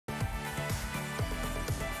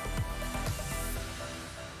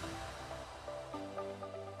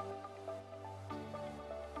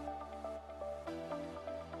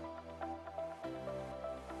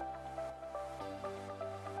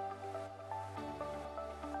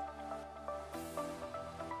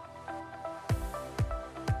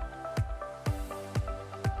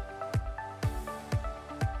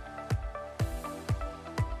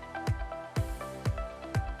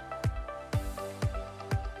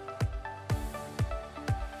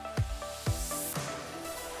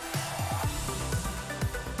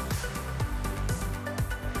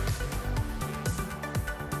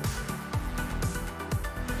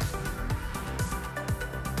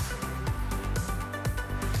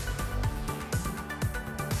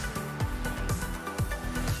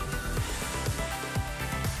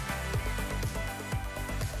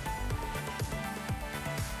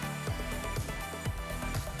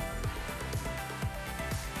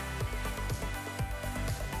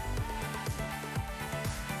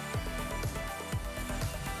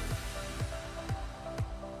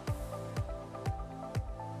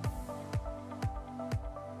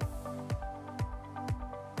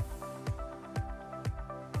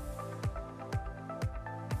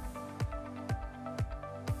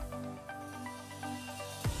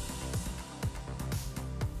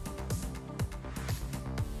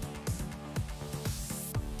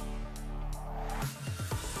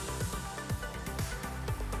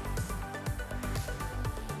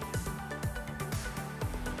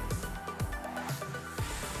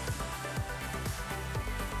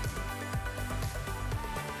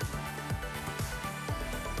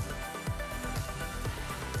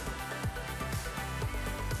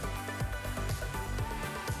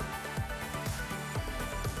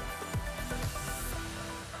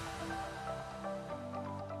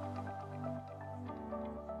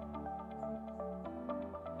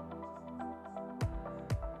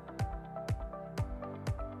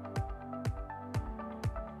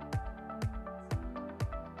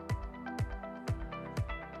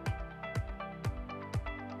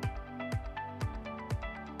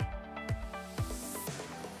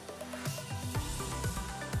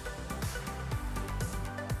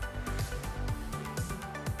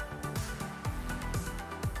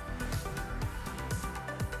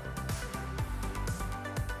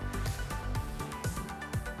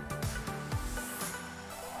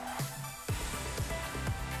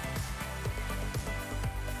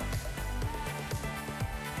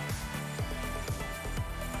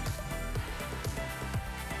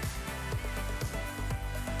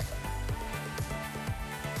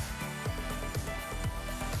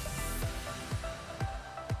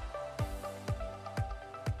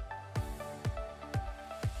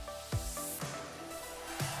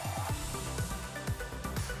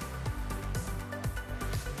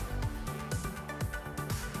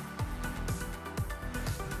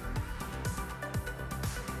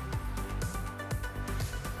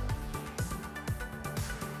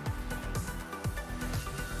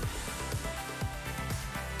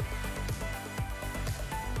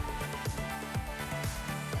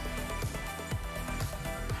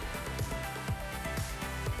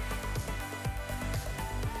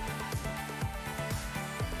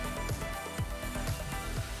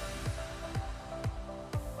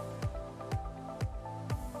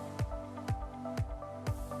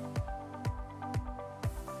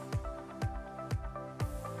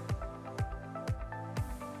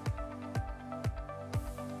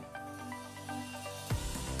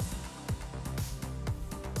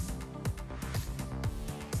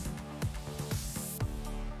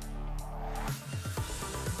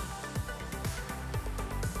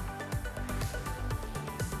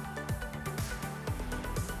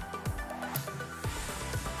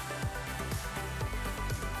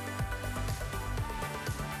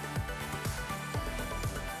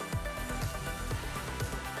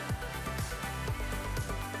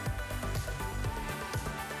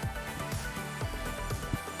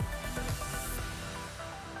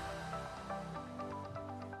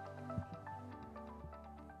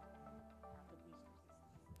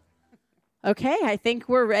Okay, I think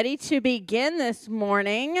we're ready to begin this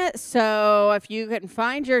morning. So if you can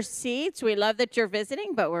find your seats, we love that you're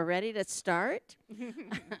visiting, but we're ready to start.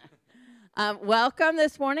 Welcome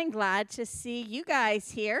this morning. Glad to see you guys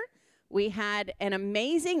here. We had an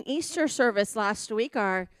amazing Easter service last week.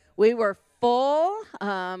 We were full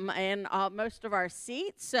in most of our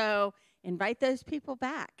seats, so invite those people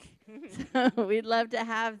back. So we'd love to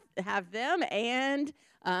have them and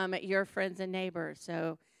your friends and neighbors.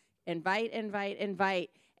 So invite.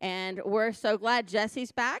 And we're so glad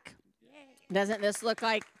Jesse's back. Yay. Doesn't this look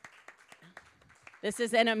like this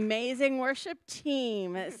is an amazing worship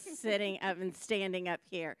team sitting up and standing up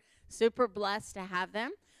here. Super blessed to have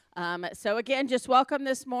them. So again, just welcome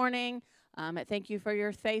this morning. Thank you for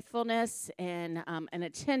your faithfulness and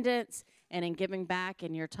attendance and in giving back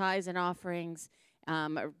and your tithes and offerings.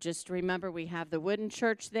 Just remember, we have the wooden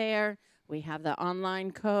church there. We have the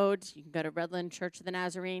online codes. You can go to Redland Church of the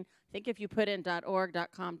Nazarene. I think if you put in .org,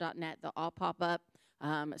 .com, .net, they'll all pop up.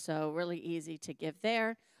 So really easy to give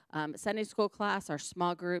there. Sunday school class, our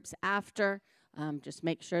small groups after. Just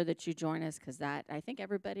make sure that you join us because I think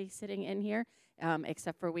everybody sitting in here,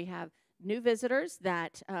 except for we have new visitors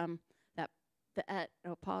that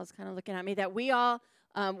Paul's kind of looking at me, that we all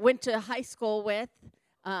went to high school with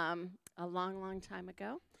a long time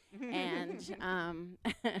ago. And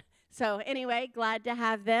so anyway, glad to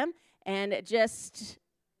have them. And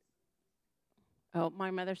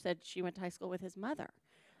my mother said she went to high school with his mother.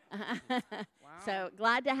 Wow. So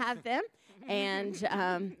glad to have them. And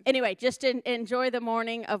anyway, just enjoy the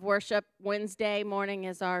morning of worship. Wednesday morning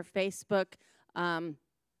is our Facebook.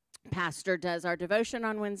 Pastor does our devotion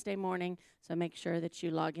on Wednesday morning. So make sure that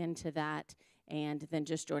you log into that and then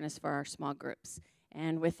just join us for our small groups.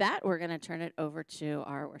 And with that, we're going to turn it over to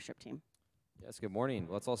our worship team. Yes, good morning.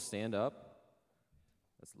 Let's all stand up.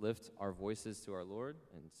 Let's lift our voices to our Lord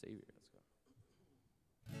and Savior. Let's go.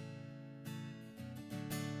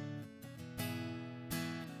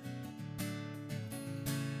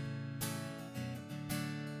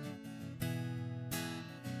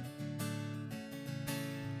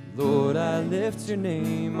 Lord, I lift your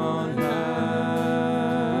name on high.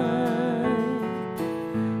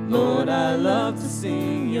 Lord, I love to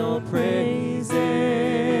sing your praises.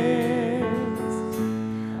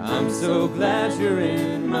 I'm so glad you're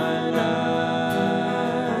in my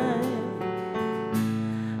life.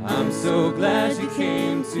 I'm so glad you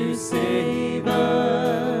came to save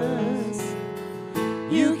us.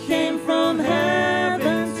 You came from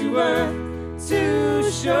heaven to earth to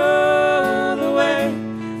show the way.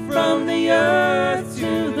 From the earth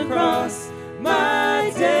to the cross,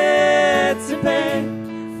 my debt to pay.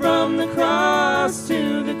 From the cross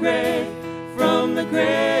to the grave, from the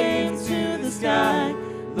grave to the sky.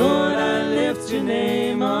 Lord, I lift your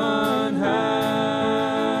name on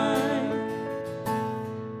high.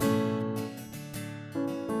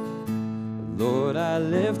 Lord, I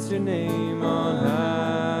lift your name on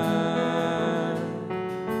high.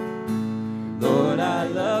 Lord, I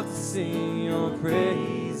love to sing your praise.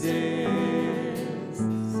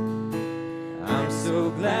 I'm so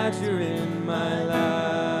glad you're in my life.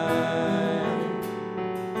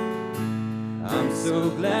 I'm so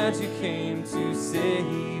glad you came to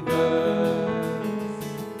save us.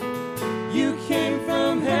 You came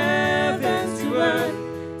from heaven to earth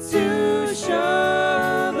to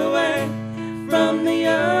show the way. From the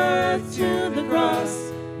earth to the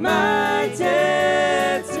cross, my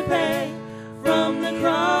debt to pay. From the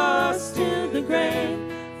cross to the grave,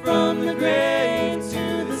 from the grave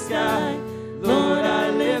to the sky. Lord,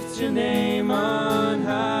 I lift your name on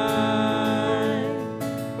high.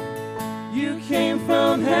 You came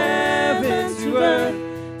from heaven to earth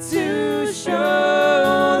to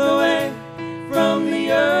show the way. From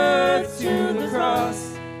the earth to the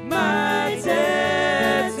cross, my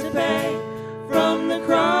debt to pay. From the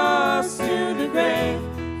cross to the grave,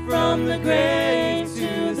 from the grave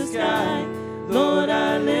to the sky. Lord,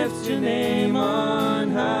 I lift your name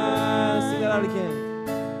on high. Sing that out again.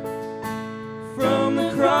 From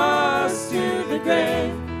the cross to the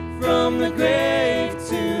grave, from the grave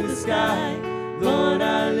to the sky. Lord,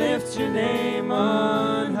 I lift your name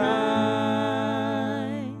on high.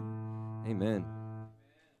 Amen.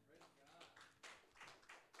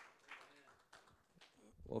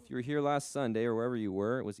 Well, if you were here last Sunday or wherever you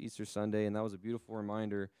were, it was Easter Sunday, and that was a beautiful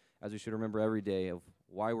reminder, as we should remember every day, of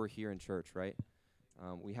why we're here in church, right?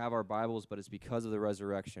 We have our Bibles, but it's because of the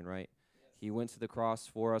resurrection, right? He went to the cross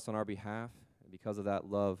for us on our behalf, and because of that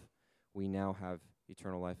love, we now have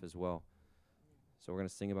eternal life as well. So we're going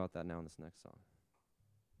to sing about that now in this next song.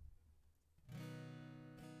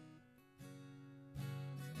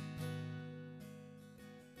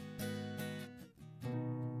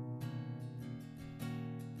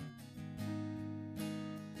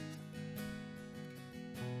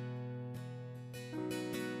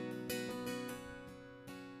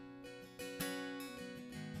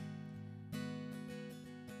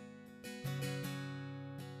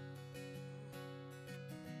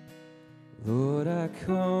 Lord, I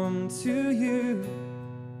come to you.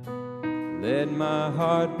 Let my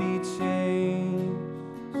heart be changed,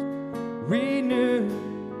 renewed,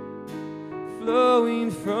 flowing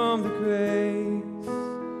from the grace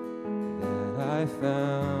that I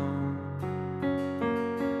found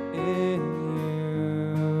in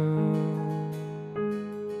you.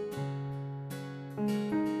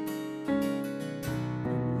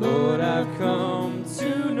 Lord, I've come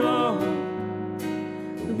to know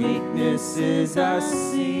the weaknesses I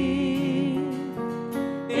see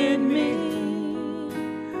in me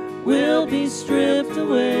will be stripped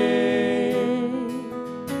away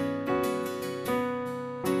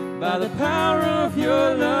by the power of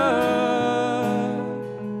your love.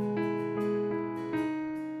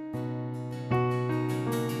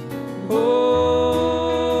 Hold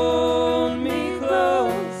me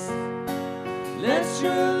close, let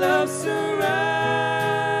your love surround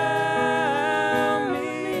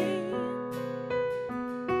me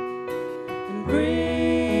and bring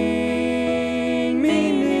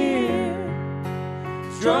me near,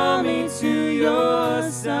 draw me to your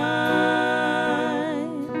side.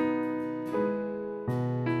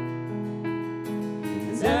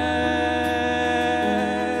 And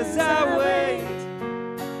as I wait,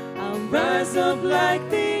 I'll rise up like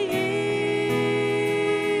the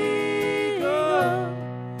eagle,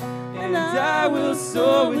 and I will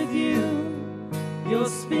soar with you. Your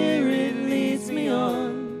spirit leads me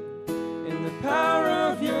on in the power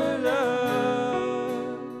of your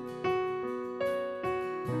love.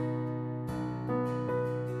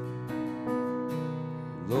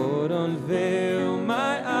 Lord, unveil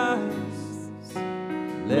my eyes,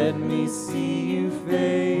 let me see you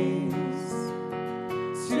face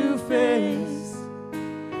to face,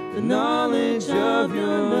 the knowledge of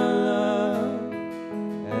your love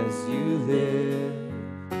as you live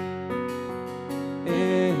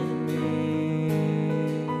in me.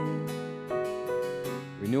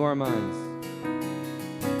 Renew our minds.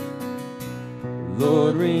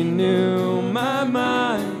 Lord, renew my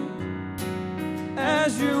mind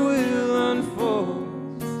as your will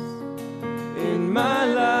unfolds in my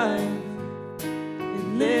life,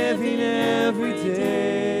 in living every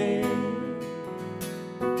day,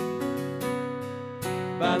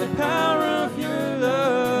 by the power of your love.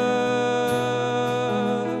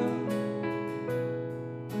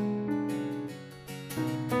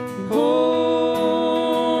 Hold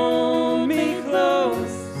me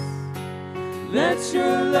close, let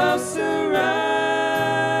your love surround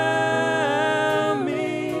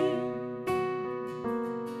me,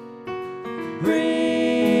 bring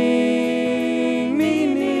me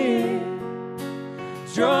near,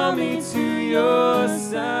 draw me to your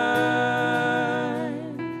side.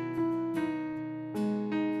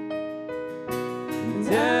 And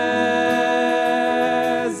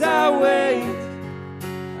as I wait,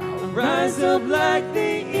 I'll rise up like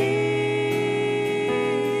the eagle,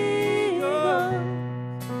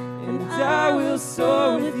 and I will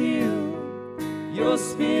soar with you. Your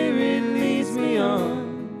spirit leads me on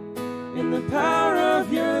in the power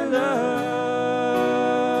of your love.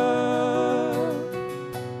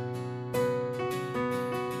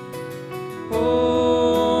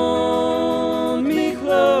 Hold me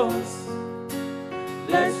close,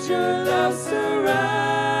 let your love surround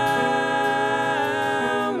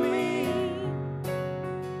me,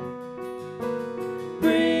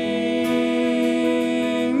 bring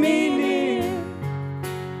me near,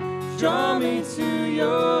 draw me to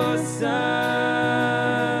your side.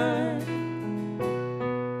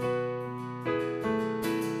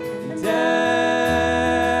 And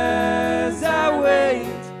as I wait,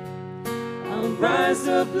 I'll rise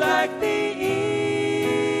up like the eagle,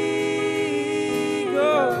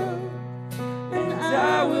 and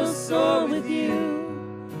I will soar with you.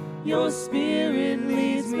 Your spirit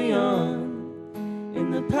leads me on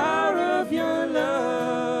in the power of your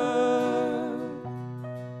love.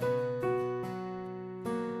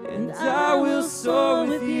 And I will soar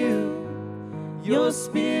with you. Your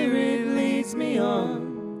spirit leads me on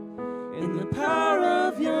in the power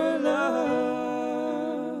of your love.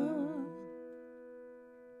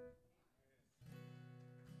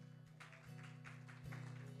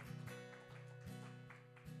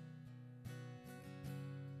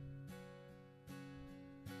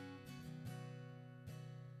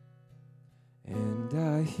 And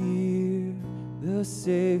I hear the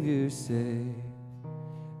Savior say,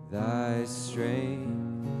 thy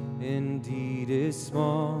strength indeed is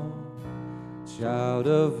small. Child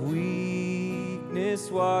of weakness,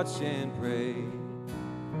 watch and pray.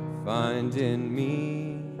 Find in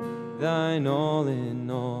me thine all in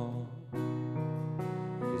all.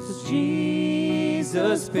 'Cause 'cause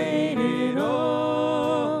Jesus paid it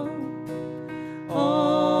all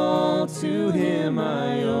to him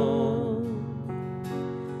I owe.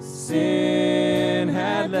 Sin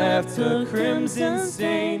had left a crimson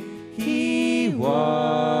stain, he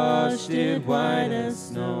washed it white as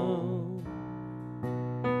snow.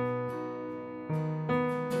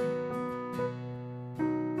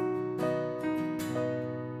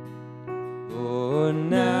 Lord,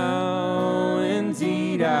 now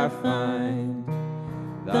indeed I find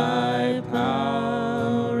thy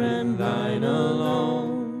power and thine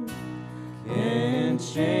alone can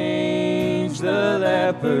change the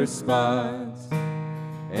leper's spots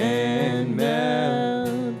and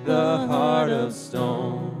melt the heart of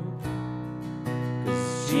stone.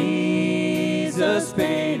 'Cause Jesus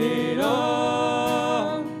paid it all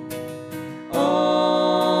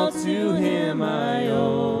to him I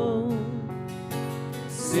owe.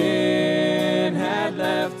 Sin had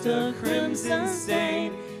left a crimson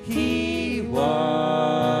stain, he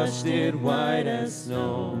washed it white as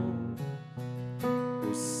snow.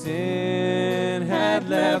 Oh, sin had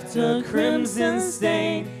left a crimson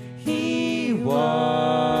stain, he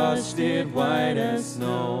washed it white as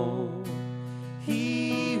snow.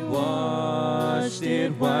 He washed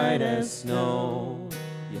it white as snow.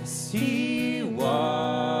 Yes, he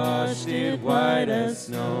washed it white as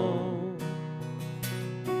snow.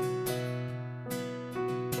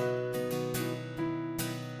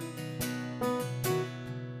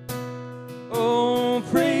 Oh,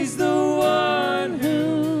 praise the one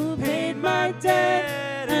who paid my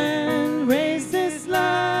debt and raised his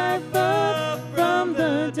life up from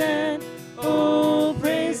the dead. Oh,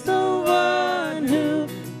 praise the one who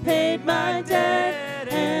paid my debt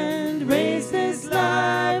and raised his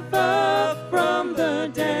life up from the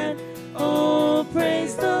dead. Oh,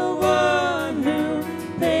 praise the one who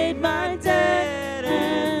paid my debt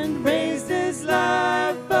and raised his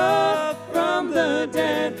life up from the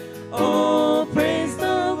dead. Oh, praise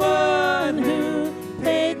the one who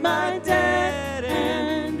paid my debt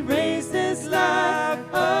and raised his life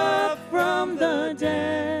up from the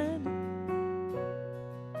dead.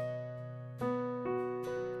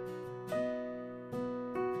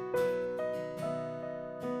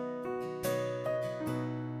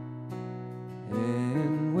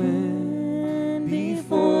 And when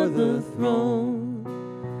before the throne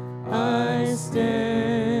I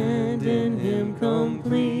stand in him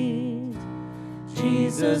complete,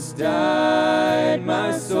 Jesus died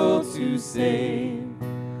my soul to save.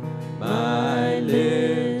 My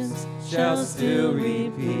lips shall still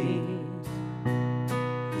repeat,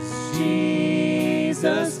 'cause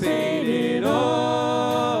Jesus paid it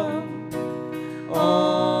all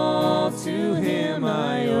to him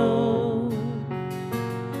I owe.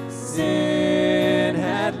 Sin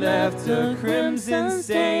had left a crimson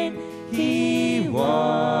stain, he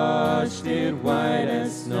washed it white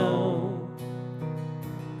as snow.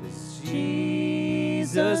 'Cause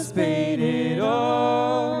Jesus paid it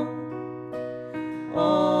all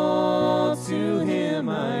to him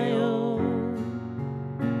I owe.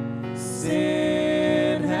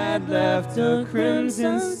 Sin had left a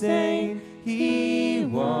crimson stain, he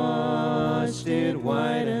washed it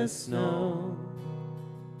white as snow.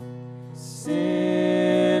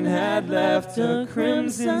 Sin had left a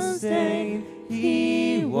crimson stain,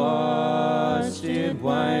 he washed it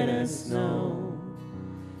white as snow.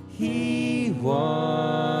 He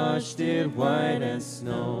washed it white as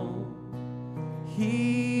snow.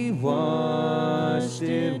 He washed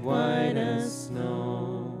it white as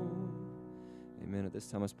snow. Amen. At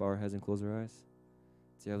this time, let's bow our heads and close our eyes.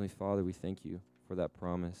 Dear Heavenly Father, we thank you for that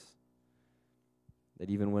promise that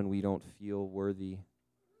even when we don't feel worthy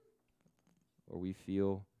or we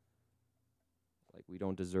feel like we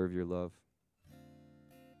don't deserve your love,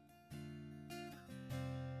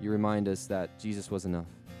 you remind us that Jesus was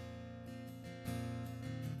enough.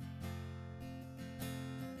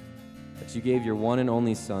 That you gave your one and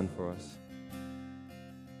only Son for us.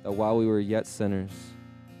 That while we were yet sinners,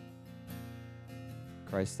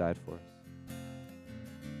 Christ died for us.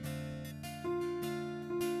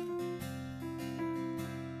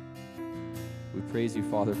 We praise you,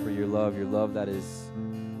 Father, for your love that is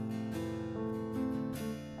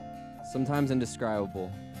sometimes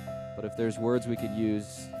indescribable, but if there's words we could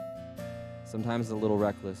use, sometimes a little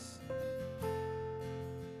reckless.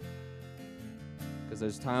 Because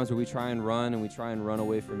there's times where we try and run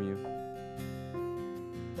away from you.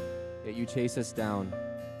 Yet you chase us down.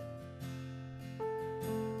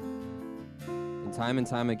 And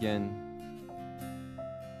time again,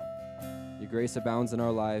 your grace abounds in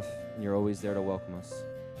our life, and you're always there to welcome us.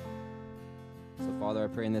 So, Father, I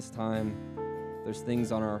pray in this time there's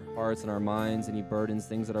things on our hearts and our minds, any burdens,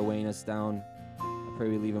 things that are weighing us down, I pray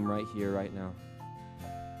we leave them right here, right now.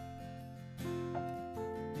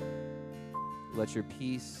 Let your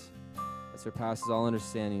peace that surpasses all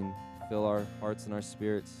understanding fill our hearts and our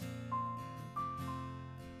spirits.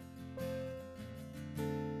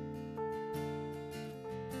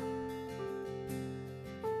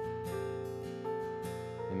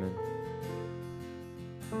 Amen.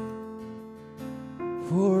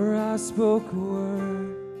 For I spoke a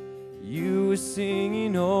word, you were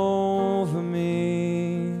singing over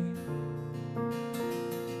me.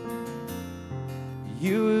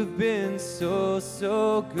 You have been so,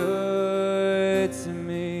 so good to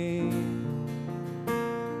me.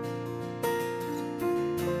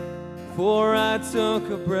 For I took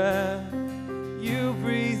a breath, you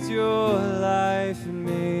breathed your life in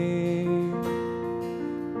me.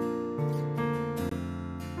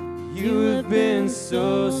 You have been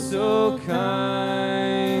so, so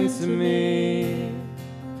kind to me.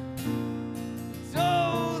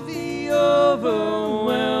 Oh, the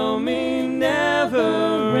overwhelming,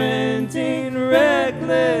 never-ending,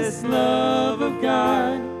 reckless love of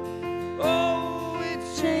God. Oh, it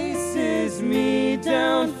chases me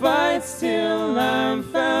down, fights till I'm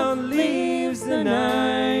found, leaves the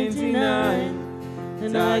 99.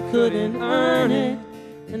 And I couldn't earn it,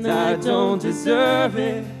 and I don't deserve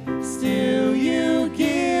it. Still you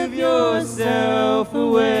give yourself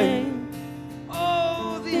away.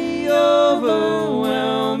 Oh, the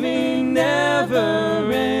overwhelming,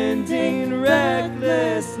 never-ending,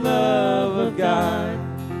 reckless love of God.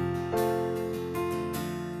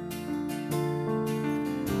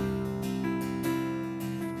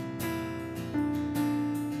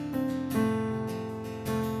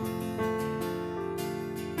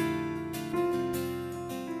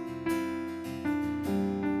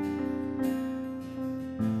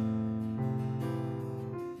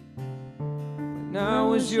 I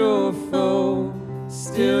was your foe,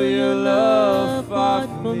 still your love fought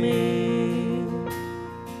for me.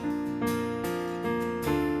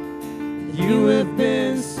 You have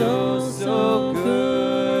been so, so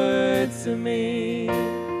good to me.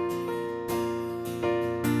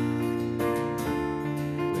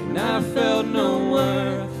 When I felt no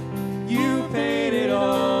worth, you paid it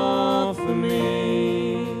all for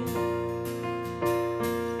me.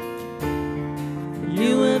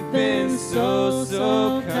 You have been so,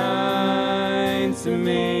 so kind to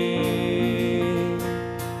me.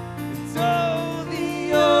 Oh,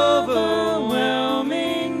 the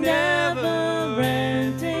overwhelming,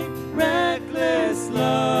 never-ending, reckless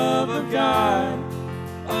love of God.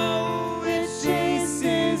 Oh, it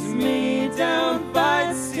chases me down,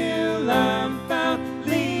 fights till I'm found,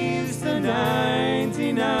 leaves the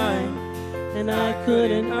 99. And I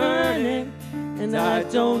couldn't earn it, and I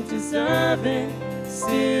don't deserve it.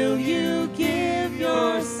 Still you give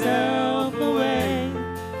yourself away.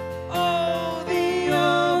 Oh, the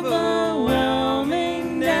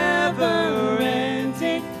overwhelming,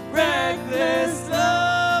 never-ending, reckless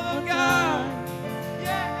love of God.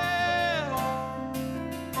 Yeah.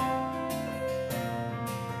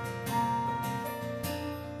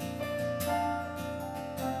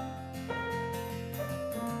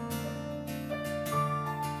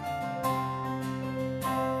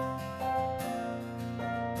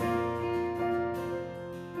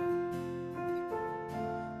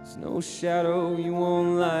 There's no shadow you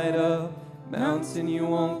won't light up, mountain you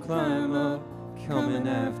won't climb up, coming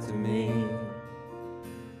after me.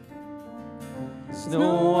 There's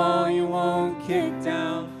no wall you won't kick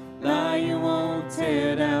down, lie you won't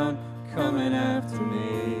tear down, coming after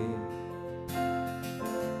me.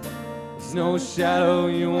 There's no shadow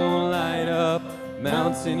you won't light up,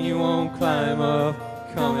 mountain you won't climb up,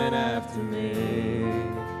 coming after me.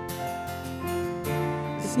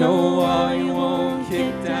 There's no wall you won't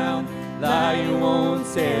kick down, lie you won't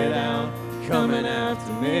tear down, coming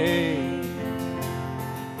after me.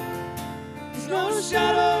 There's no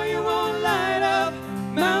shadow you won't light up,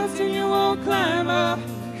 mountain you won't climb up,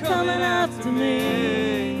 coming after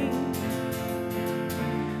me.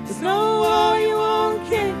 There's no wall you won't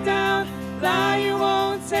kick down, lie you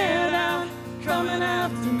won't tear down, coming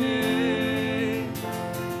after me.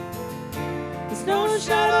 There's no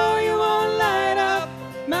shadow you won't light up,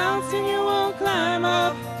 mountain you won't climb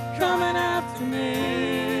up, coming after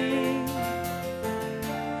me.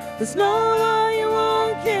 There's no wall you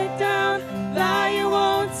won't kick down, lie you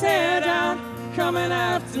won't tear down, coming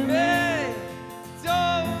after me.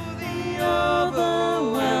 Oh, the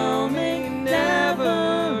overwhelming,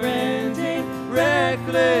 never-ending,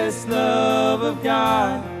 reckless love of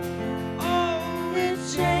God. Oh, it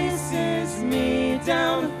chases me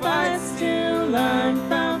down, fights till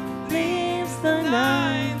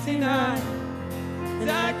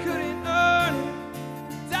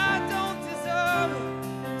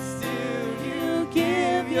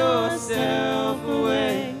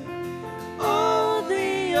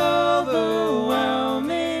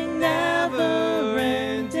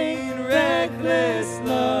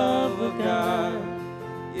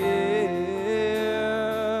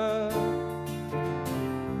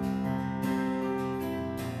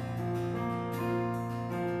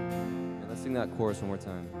chorus one more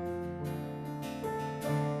time.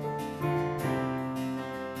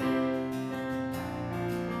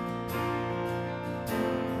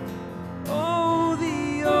 Oh,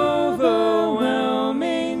 the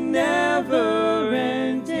overwhelming,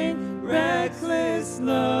 never-ending, reckless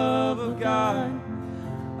love of God.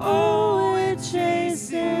 Oh, it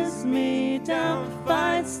chases me down,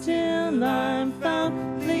 fights till I'm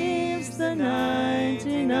found, leaves the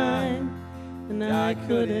 99. And I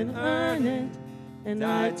couldn't earn it, and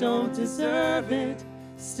I don't deserve it.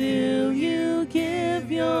 Still you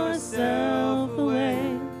give yourself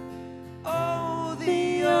away. Oh,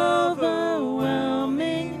 the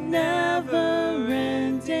overwhelming,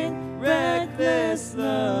 never-ending, reckless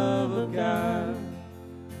love of God.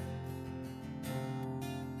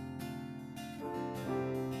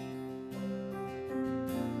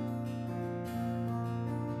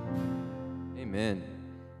 Amen.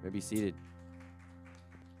 You may be seated.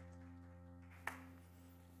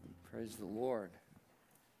 Praise the Lord.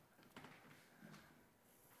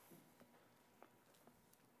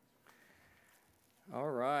 All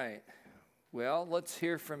right. Well, let's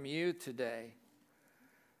hear from you today.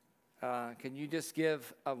 Can you just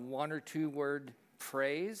give a 1 or 2 word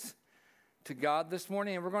praise to God this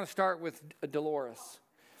morning? And we're going to start with Dolores.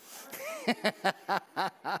 You know, I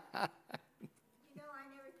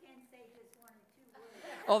never can say just 1 or 2 words.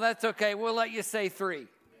 Oh, that's okay. We'll let you say 3. Well,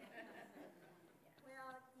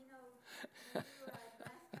 you know, last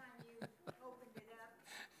time you opened it up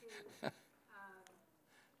to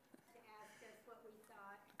ask us what we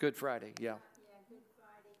thought. Good Friday, yeah. Yeah, Good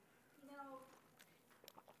Friday. You know,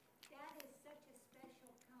 that is such a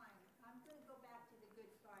special time. I'm going to go back to the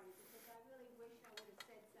Good Friday because I really wish I would have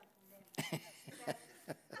said something then.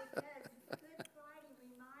 Because Good Friday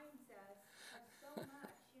reminds us of so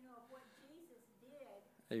much, you know, of what Jesus did.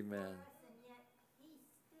 Amen. For us, and yet he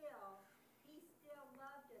still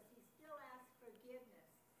loved us. He still asked forgiveness.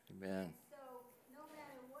 Amen. So no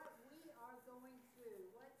matter what we are going through,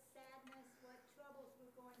 what sadness, what troubles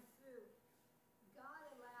we're going through, God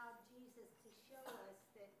allowed Jesus to show us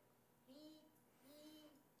that he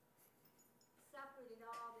suffered it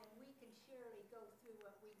all, then we can surely go through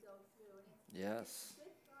what we go through. And Yes.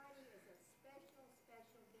 Good Friday is a special,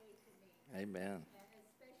 special day to me. Amen. As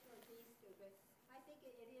special as Easter, but I think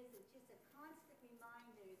it is. It's just a constant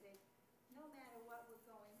reminder that no matter what we're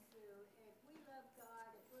going through, if we love God,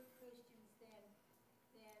 if we're Christians, then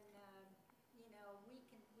you know we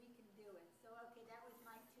can do it. So okay, that was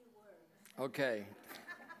my 2 words. Okay.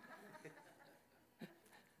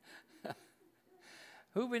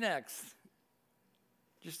 Who be next?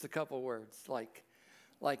 Just a couple words, like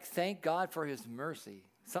thank God for his mercy,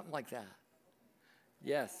 something like that.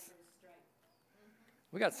 Yes.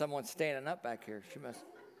 We got someone standing up back here. She must.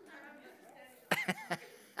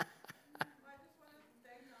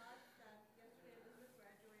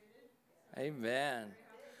 Amen.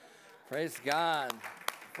 Praise God.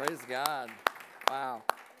 Praise God. Wow.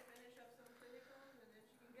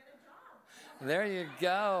 There you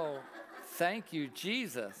go. Thank you,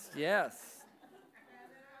 Jesus. Yes.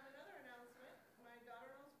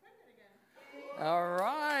 All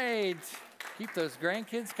right. Keep those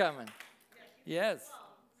grandkids coming. Yes.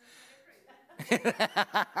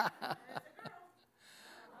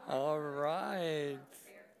 All right.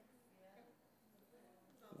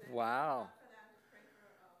 Wow.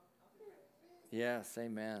 Yes,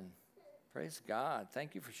 amen. Praise God.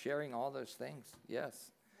 Thank you for sharing all those things.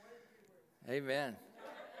 Yes. Amen.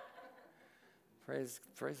 Praise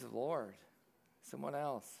the Lord. Someone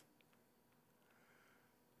else.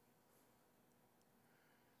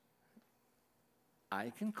 I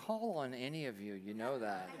can call on any of you. You know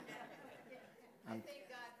that. I thank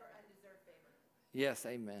God for undeserved favor. Yes,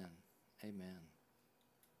 amen. Amen.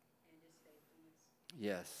 And his faithfulness.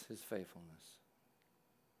 Yes, his faithfulness.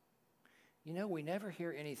 You know, we never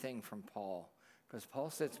hear anything from Paul because Paul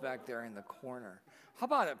sits back there in the corner. How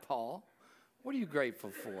about it, Paul? What are you grateful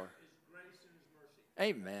for? His grace and his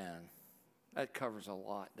mercy. Amen. That covers a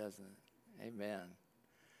lot, doesn't it? Amen.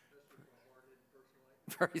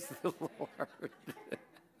 Praise the Lord.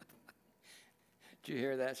 Did you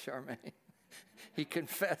hear that, Charmaine? He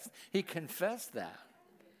confessed that.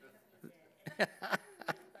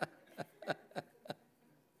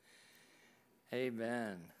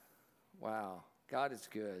 Amen. Wow. God is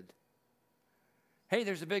good. Hey,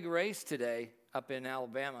 there's a big race today up in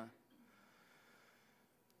Alabama.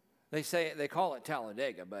 They call it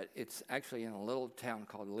Talladega, but it's actually in a little town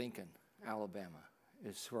called Lincoln, Alabama.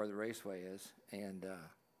 Is where the raceway is. And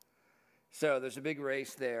so there's a big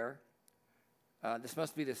race there. This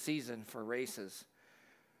must be the season for races.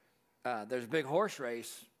 There's a big horse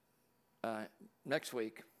race next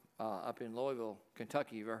week up in Louisville,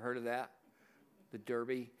 Kentucky. You ever heard of that? The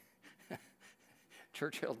Derby,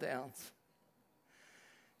 Churchill Downs.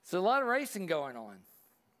 So a lot of racing going on.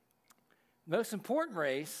 The most important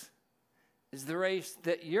race is the race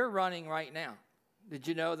that you're running right now. Did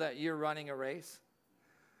you know that you're running a race?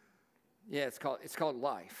 Yeah, it's called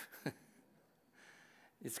life.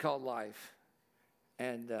 It's called life.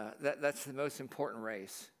 And that's the most important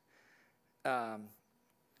race.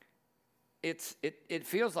 It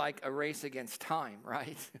feels like a race against time,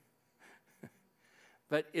 right?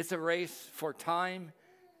 But it's a race for time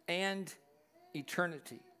and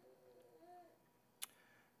eternity.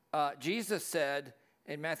 Jesus said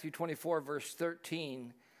in Matthew 24, verse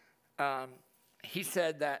 13, he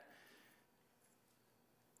said that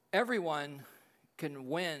everyone can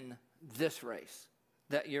win this race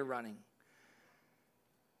that you're running.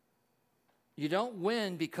 You don't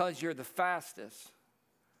win because you're the fastest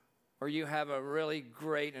or you have a really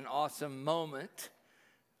great and awesome moment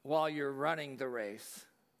while you're running the race.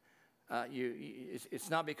 It's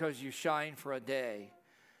not because you shine for a day.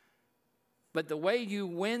 But the way you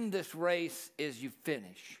win this race is you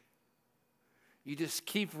finish. You just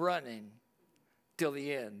keep running till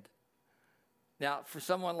the end. Now, for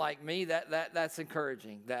someone like me, that's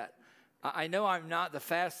encouraging. That I know I'm not the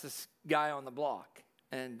fastest guy on the block,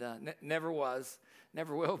 and never was,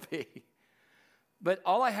 never will be. But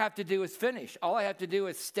all I have to do is finish. All I have to do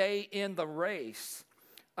is stay in the race.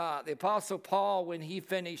 The Apostle Paul, when he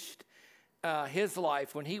finished his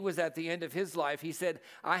life, when he was at the end of his life, he said,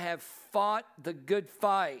 I have fought the good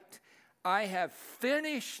fight. I have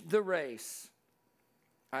finished the race.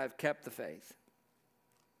 I have kept the faith.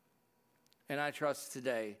 And I trust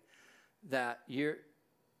today that you're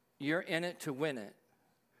in it to win it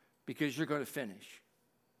because you're going to finish.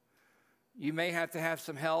 You may have to have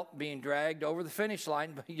some help being dragged over the finish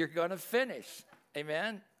line, but you're going to finish.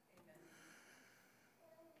 Amen?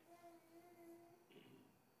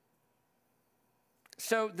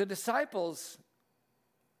 So the disciples,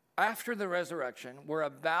 after the resurrection, were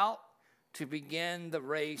about to begin the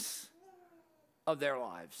race of their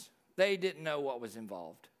lives. They didn't know what was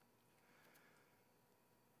involved.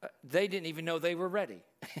 They didn't even know they were ready.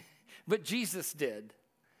 But Jesus did,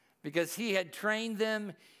 because he had trained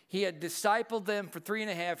them, he had discipled them for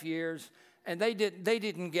 3.5 years, and they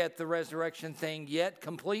didn't get the resurrection thing yet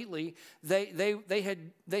completely. They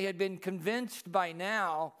had been convinced by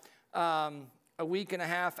now, a week and a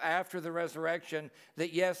half after the resurrection,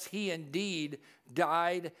 that yes, he indeed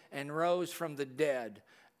died and rose from the dead,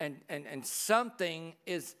 and something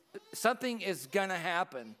is going to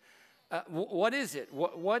happen. What is it?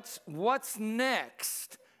 What's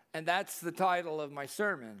next? And that's the title of my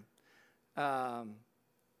sermon.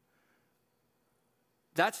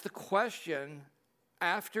 That's the question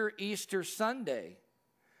after Easter Sunday.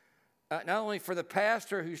 Not only for the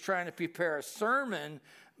pastor who's trying to prepare a sermon,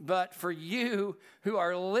 but for you who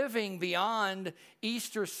are living beyond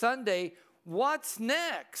Easter Sunday, what's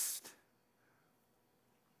next?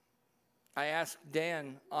 I asked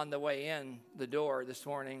Dan on the way in the door this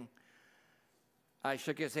morning. I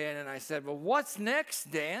shook his hand and I said, well, what's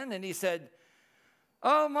next, Dan? And he said,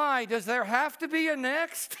 oh my, does there have to be a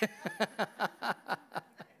next?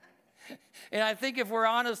 And I think if we're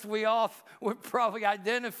honest, we all would probably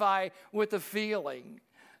identify with the feeling.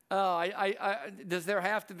 Does there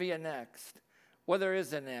have to be a next? Well, there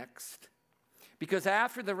is a next. Because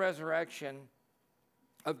after the resurrection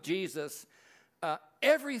of Jesus,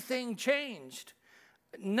 everything changed.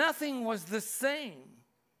 Nothing was the same.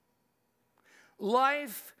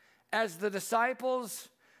 Life as the disciples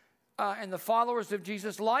and the followers of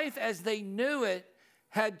Jesus, life as they knew it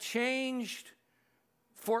had changed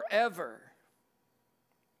forever.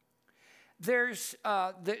 There's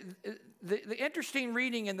the interesting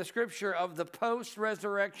reading in the scripture of the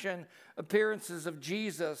post-resurrection appearances of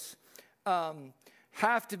Jesus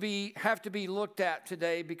have to be looked at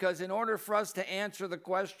today, because in order for us to answer the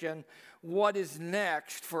question, what is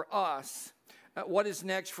next for us, what is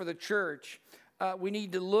next for the church, we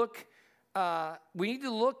need to look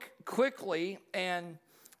quickly, and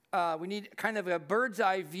we need kind of a bird's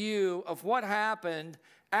eye view of what happened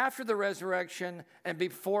after the resurrection and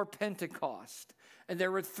before Pentecost. And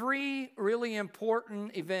there were 3 really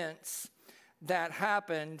important events that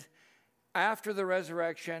happened after the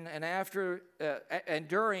resurrection and after and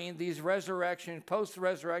during these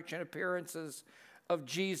post-resurrection appearances of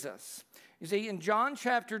Jesus. You see, in John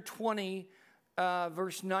chapter 20,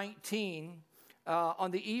 verse 19,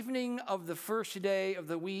 on the evening of the first day of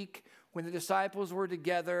the week, when the disciples were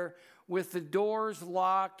together with the doors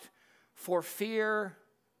locked for fear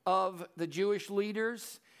of the Jewish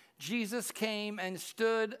leaders, Jesus came and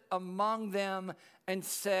stood among them and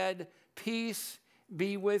said, "Peace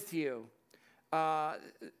be with you."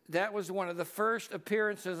 That was one of the first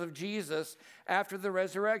appearances of Jesus after the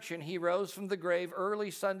resurrection. He rose from the grave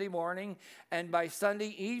early Sunday morning, and by Sunday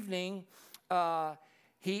evening,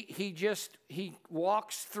 he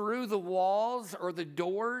walks through the walls or the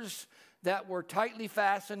doors that were tightly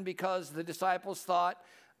fastened because the disciples thought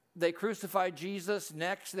they crucified Jesus.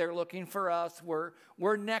 Next, they're looking for us.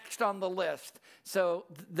 We're next on the list. So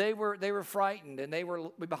they were frightened, and they were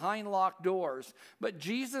behind locked doors. But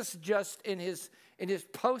Jesus, just in his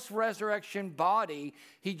post-resurrection body,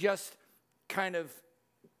 he just kind of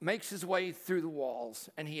makes his way through the walls,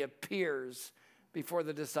 and he appears before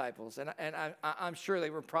the disciples. And I'm sure they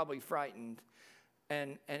were probably frightened.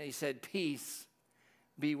 And he said, "Peace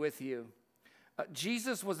be with you."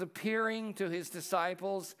 Jesus was appearing to his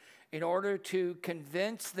disciples in order to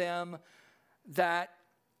convince them that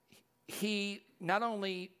he not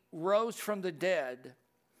only rose from the dead,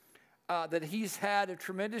 that he's had a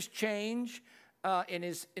tremendous change in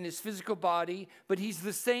his physical body, but he's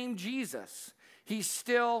the same Jesus. He's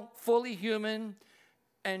still fully human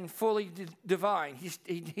and fully divine.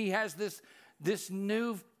 He has this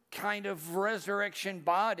new kind of resurrection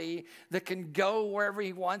body that can go wherever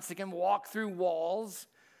he wants. He can walk through walls,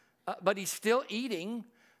 but he's still eating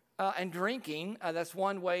and drinking. That's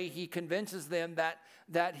one way he convinces them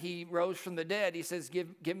that he rose from the dead. He says,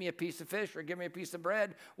 give me a piece of fish or give me a piece of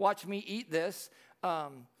bread. Watch me eat this.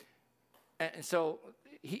 And so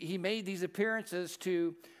he made these appearances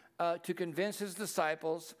to convince his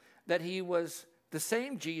disciples that he was the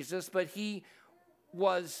same Jesus, but he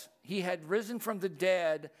had risen from the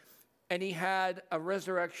dead, and he had a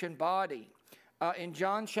resurrection body. In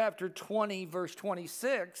John chapter 20, verse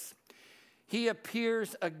 26, he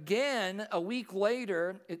appears again a week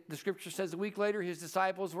later. The scripture says a week later his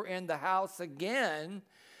disciples were in the house again,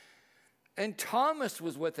 and Thomas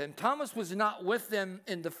was with them. Thomas was not with them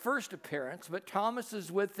in the first appearance, but Thomas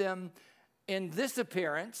is with them in this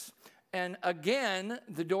appearance. And again,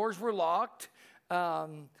 the doors were locked.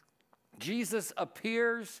 Jesus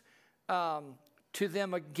appears to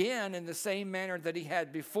them again in the same manner that he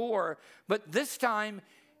had before, but this time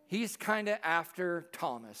he's kind of after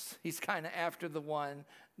Thomas. He's kind of after the one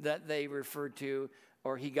that they referred to,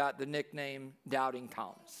 or he got the nickname Doubting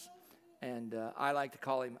Thomas. And I like to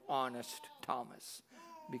call him Honest Thomas,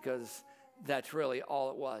 because that's really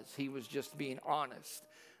all it was. He was just being honest.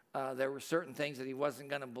 There were certain things that he wasn't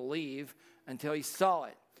going to believe until he saw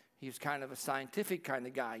it. He was kind of a scientific kind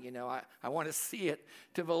of guy. You know, I want to see it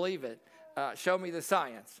to believe it. Show me the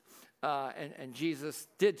science. And Jesus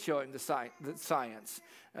did show him the science.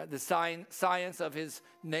 The science of his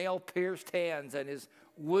nail-pierced hands and his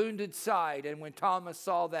wounded side. And when Thomas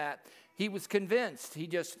saw that, he was convinced. He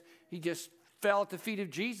just fell at the feet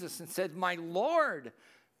of Jesus and said, "My Lord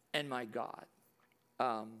and my God."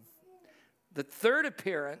 The third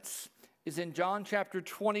appearance is in John chapter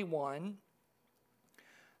 21.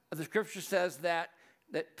 The scripture says that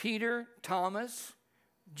Peter, Thomas,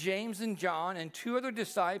 James, and John, and two other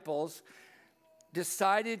disciples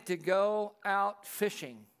decided to go out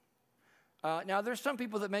fishing. Now, there's some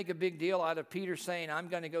people that make a big deal out of Peter saying, "I'm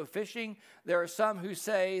going to go fishing." There are some who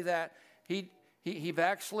say that he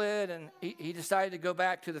backslid and he decided to go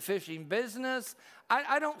back to the fishing business.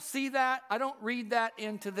 I don't see that. I don't read that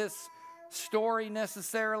into this story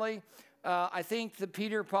necessarily. I think that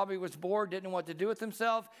Peter probably was bored, didn't know what to do with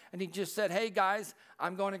himself, and he just said, "Hey guys,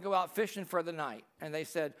 I'm going to go out fishing for the night." And they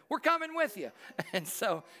said, "We're coming with you." And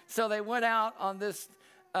so they went out on this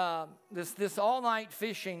all-night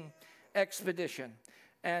fishing expedition.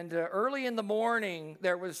 And early in the morning,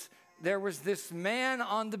 there was this man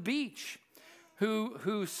on the beach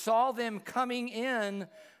who saw them coming in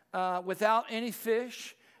without any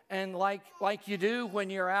fish, and like you do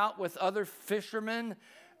when you're out with other fishermen.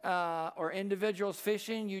 Or individuals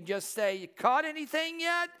fishing, you just say, "You caught anything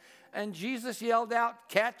yet?" And Jesus yelled out,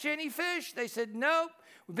 "Catch any fish?" They said, "Nope,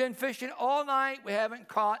 we've been fishing all night. We haven't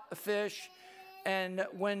caught a fish." And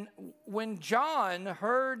when John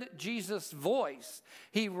heard Jesus' voice,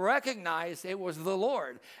 he recognized it was the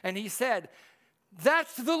Lord. And he said,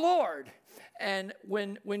 "That's the Lord." And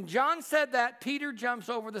when John said that, Peter jumps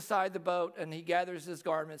over the side of the boat, and he gathers his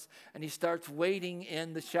garments, and he starts wading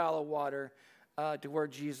in the shallow water to where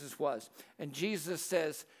Jesus was. And Jesus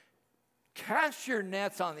says, "Cast your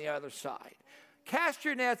nets on the other side. Cast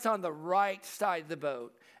your nets on the right side of the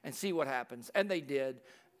boat and see what happens." And they did.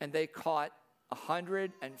 And they caught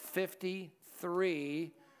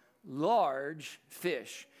 153 large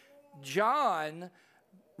fish. John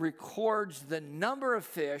records the number of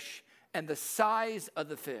fish and the size of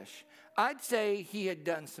the fish. I'd say he had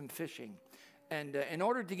done some fishing. And in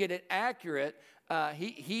order to get it accurate,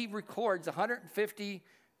 he records 150,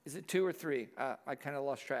 is it 2 or 3? I kind of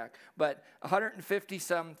lost track. But 150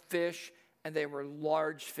 some fish, and they were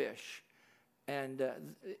large fish. And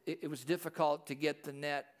it was difficult to get the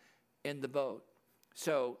net in the boat.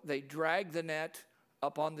 So they drag the net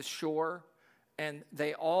up on the shore, and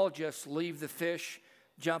they all just leave the fish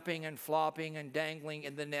jumping and flopping and dangling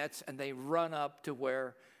in the nets, and they run up to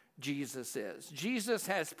where Jesus is. Jesus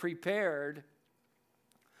has prepared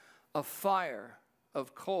a fire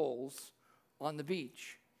of coals on the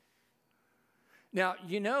beach. Now,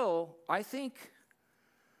 I think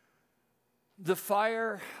the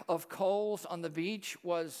fire of coals on the beach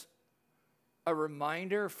was a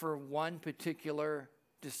reminder for one particular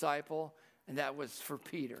disciple, and that was for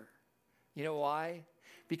Peter. You know why?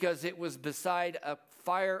 Because it was beside a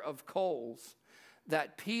fire of coals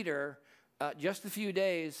that Peter, just a few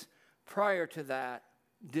days prior to that,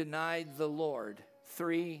 denied the Lord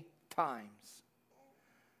 3 times.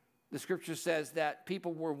 The scripture says that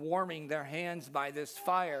people were warming their hands by this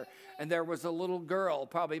fire, and there was a little girl,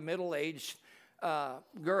 probably middle-aged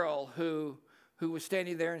girl, who was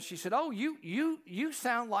standing there, and she said, "Oh, you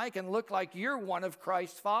sound like and look like you're one of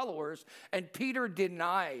Christ's followers." And Peter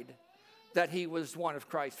denied that he was one of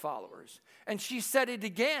Christ's followers. And she said it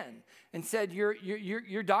again and said,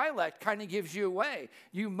 your dialect kind of gives you away.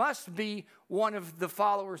 You must be one of the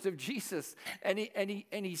followers of Jesus. And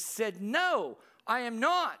he said, "No, I am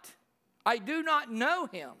not. I do not know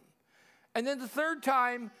him." And then the third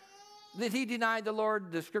time that he denied the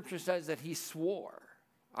Lord, the scripture says that he swore.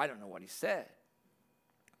 I don't know what he said,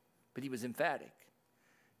 but he was emphatic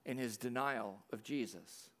in his denial of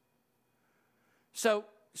Jesus. So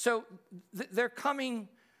they're coming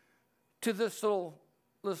to this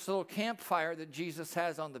little campfire that Jesus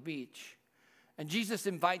has on the beach, and Jesus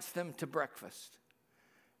invites them to breakfast.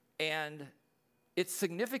 And it's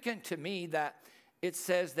significant to me that it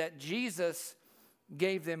says that Jesus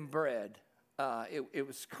gave them bread. It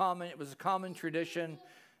was a common tradition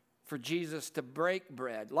for Jesus to break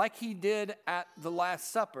bread, like he did at the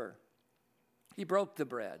Last Supper. He broke the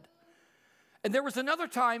bread. And there was another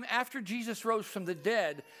time after Jesus rose from the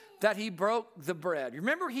dead that he broke the bread.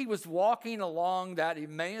 Remember, he was walking along that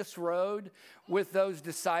Emmaus road with those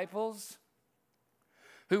disciples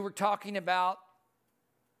who were talking about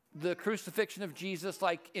the crucifixion of Jesus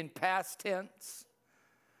like in past tense.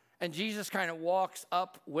 And Jesus kind of walks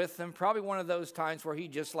up with them, probably one of those times where he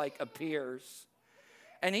just like appears.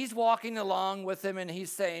 And he's walking along with them, and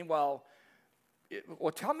he's saying, well,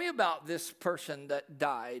 tell me about this person that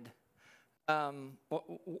died.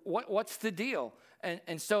 What's the deal?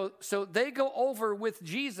 And so they go over with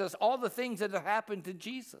Jesus all the things that had happened to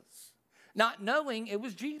Jesus, not knowing it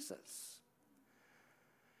was Jesus.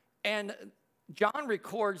 And John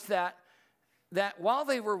records that while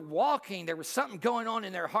they were walking, there was something going on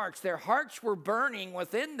in their hearts. Their hearts were burning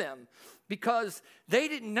within them because they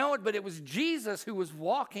didn't know it, but it was Jesus who was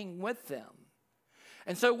walking with them.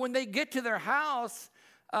 And so when they get to their house,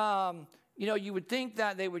 you would think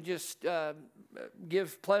that they would just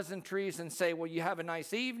give pleasantries and say, well, you have a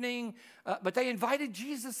nice evening. But they invited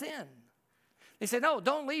Jesus in. They said, no,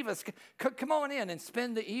 don't leave us. Come on in and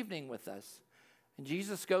spend the evening with us. And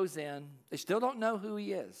Jesus goes in. They still don't know who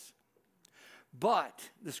he is. But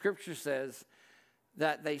the scripture says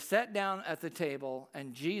that they sat down at the table,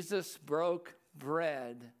 and Jesus broke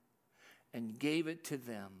bread and gave it to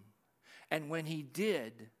them. And when he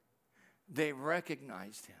did, they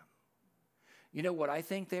recognized him. You know what I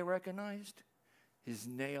think they recognized? His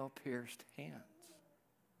nail-pierced hands.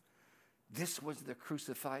 This was the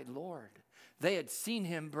crucified Lord. They had seen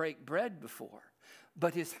him break bread before,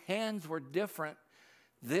 but his hands were different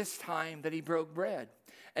this time that he broke bread.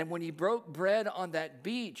 And when he broke bread on that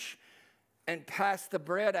beach and passed the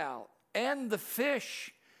bread out and the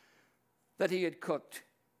fish that he had cooked,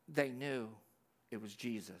 they knew it was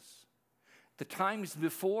Jesus. The times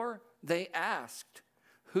before, they asked,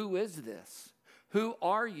 who is this? Who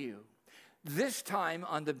are you? This time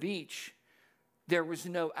on the beach, there was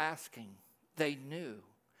no asking. They knew.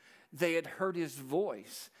 They had heard his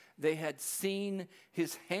voice. They had seen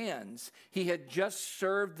his hands. He had just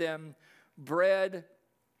served them bread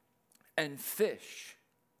and fish.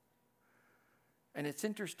 And it's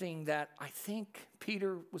interesting that I think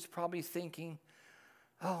Peter was probably thinking,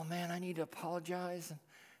 oh man, I need to apologize.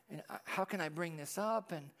 And how can I bring this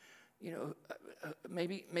up? And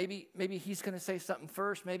maybe he's going to say something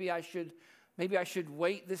first. Maybe I should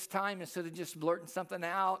wait this time instead of just blurting something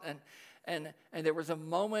out. And there was a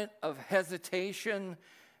moment of hesitation,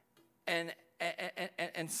 and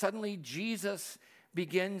and suddenly Jesus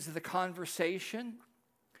begins the conversation,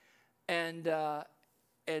 and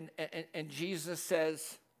Jesus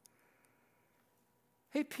says,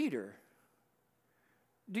 "Hey, Peter,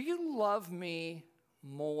 do you love me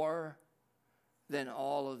more than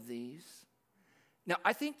all of these?" Now,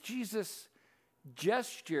 I think Jesus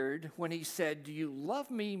gestured when he said, "Do you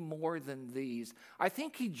love me more than these?" I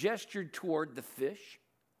think he gestured toward the fish,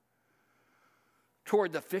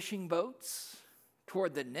 toward the fishing boats,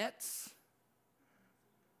 toward the nets,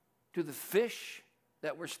 to the fish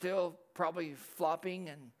that were still probably flopping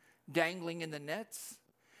and dangling in the nets,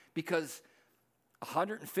 because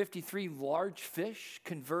 153 large fish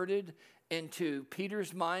converted into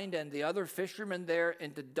Peter's mind and the other fishermen there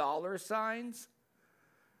into dollar signs.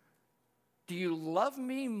 Do you love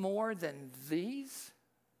me more than these?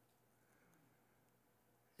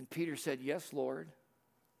 And Peter said, "Yes, Lord,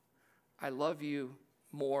 I love you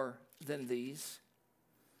more than these."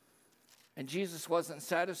 And Jesus wasn't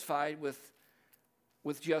satisfied with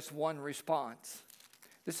just one response.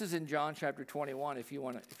 This is in John chapter 21, if you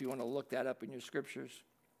want to look that up in your scriptures.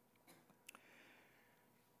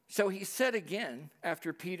 So he said again,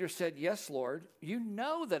 after Peter said, "Yes, Lord, you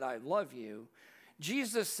know that I love you,"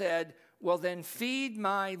 Jesus said, "Well, then feed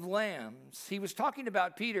my lambs." He was talking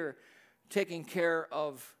about Peter taking care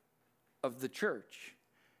of the church.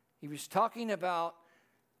 He was talking about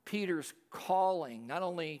Peter's calling, not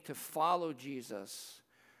only to follow Jesus,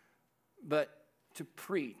 but to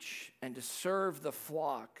preach and to serve the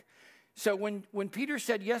flock. So when Peter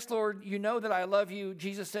said, "Yes, Lord, you know that I love you,"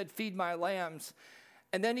 Jesus said, "Feed my lambs."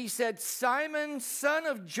 And then he said, "Simon, son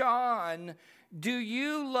of John, do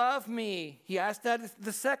you love me?" He asked that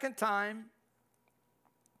the second time.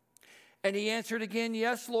 And he answered again,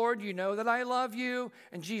 "Yes, Lord, you know that I love you."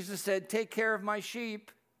 And Jesus said, "Take care of my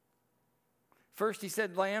sheep." First he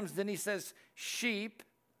said lambs, then he says sheep.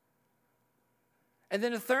 And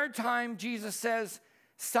then a third time Jesus says,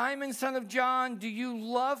 "Simon, son of John, do you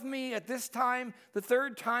love me?" At this time, the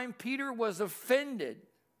third time, Peter was offended.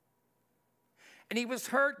 And he was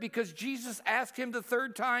hurt because Jesus asked him the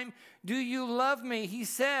third time, "Do you love me?" He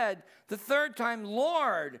said the third time,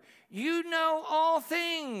 "Lord, you know all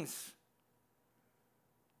things."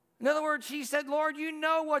 In other words, he said, "Lord, you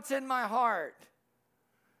know what's in my heart.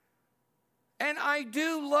 And I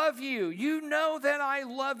do love you. You know that I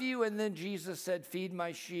love you." And then Jesus said, "Feed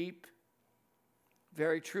my sheep.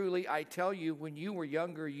 Very truly, I tell you, when you were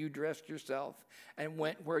younger, you dressed yourself and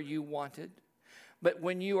went where you wanted. But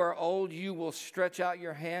when you are old, you will stretch out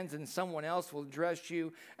your hands and someone else will dress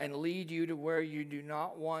you and lead you to where you do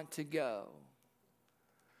not want to go."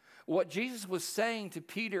 What Jesus was saying to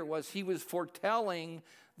Peter was he was foretelling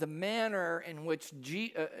the manner in which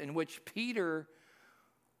Peter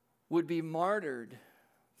would be martyred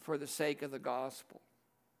for the sake of the gospel.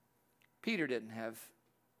 Peter didn't have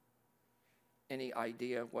any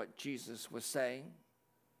idea what Jesus was saying.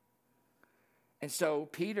 And so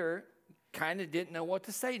Peter kind of didn't know what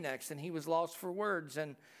to say next, and he was lost for words.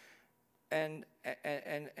 And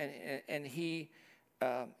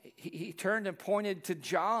he turned and pointed to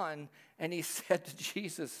John, and he said to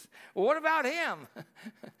Jesus, "Well, what about him?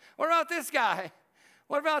 What about this guy?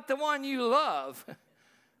 What about the one you love?"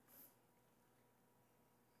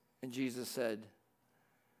 And Jesus said,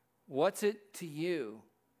 "What's it to you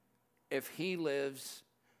if he lives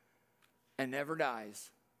and never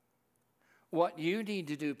dies? What you need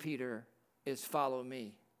to do, Peter, is follow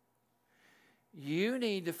me. You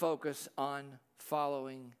need to focus on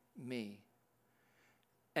following me."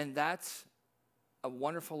 And that's a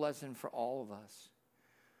wonderful lesson for all of us.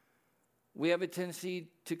 We have a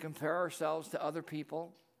tendency to compare ourselves to other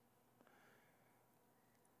people.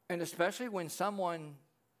 And especially when someone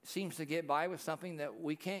seems to get by with something that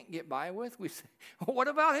we can't get by with, we say, "Well, what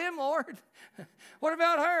about him, Lord? What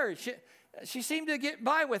about her? She seemed to get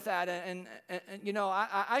by with that, and you know,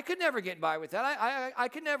 I could never get by with that. I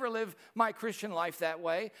could never live my Christian life that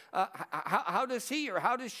way. How does he or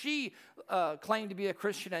how does she claim to be a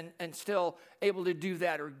Christian and still able to do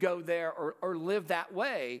that or go there or live that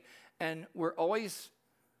way?" And we're always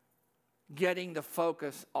getting the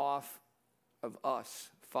focus off of us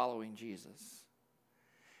following Jesus.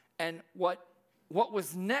 And what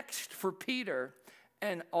was next for Peter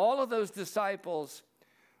and all of those disciples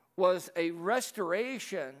was a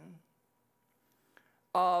restoration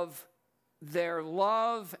of their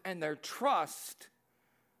love and their trust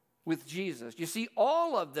with Jesus. You see,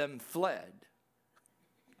 all of them fled.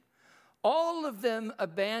 All of them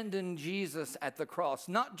abandoned Jesus at the cross,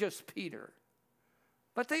 not just Peter,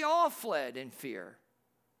 but they all fled in fear.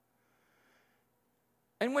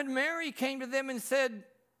 And when Mary came to them and said,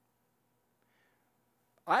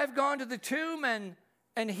 I've gone to the tomb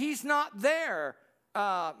and he's not there.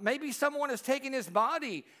 Maybe someone has taken his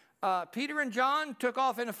body. Peter and John took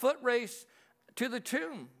off in a foot race to the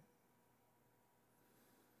tomb.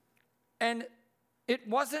 And it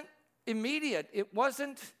wasn't immediate. It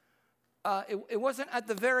wasn't at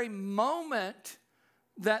the very moment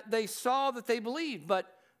that they saw that they believed,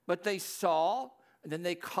 but they saw, and then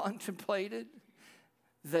they contemplated.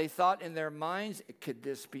 They thought in their minds, could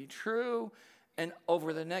this be true? And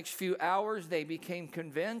over the next few hours, they became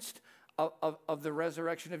convinced of the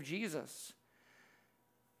resurrection of Jesus.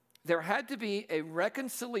 There had to be a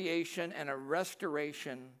reconciliation and a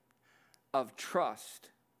restoration of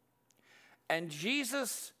trust. And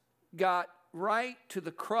Jesus got right to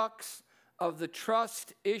the crux of the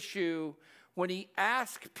trust issue when he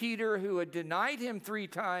asked Peter, who had denied him 3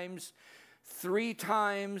 times,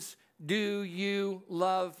 do you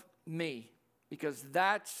love me? Because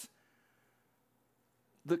that's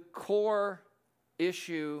the core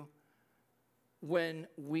issue when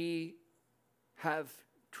we have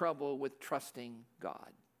trouble with trusting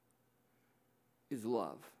God, is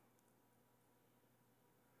love.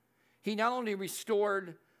 He not only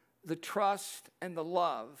restored the trust and the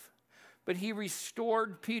love, but he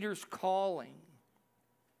restored Peter's calling.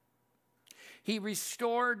 He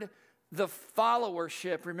restored the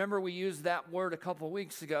followership. Remember, we used that word a couple of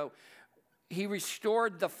weeks ago. He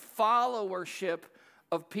restored the followership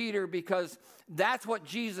of Peter, because that's what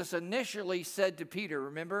Jesus initially said to Peter.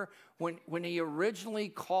 Remember, when he originally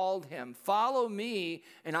called him, follow me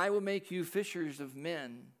and I will make you fishers of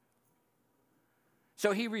men.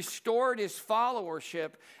 So he restored his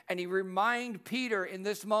followership, and he reminded Peter in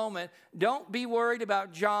this moment, don't be worried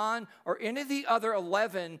about John or any of the other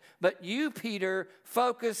 11, but you, Peter,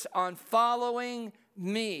 focus on following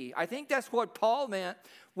me. I think that's what Paul meant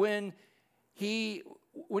when he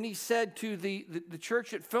said to the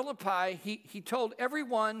church at Philippi, he told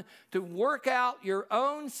everyone to work out your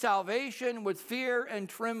own salvation with fear and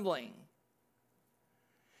trembling.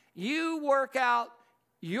 You work out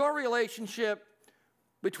your relationship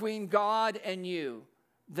between God and you.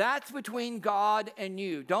 That's between God and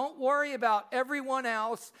you. Don't worry about everyone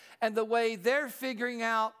else and the way they're figuring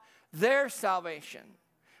out their salvation.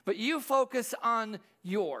 But you focus on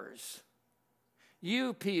yours.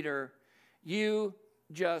 You, Peter, you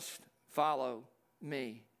just follow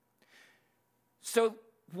me. So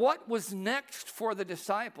what was next for the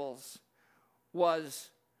disciples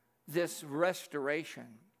was this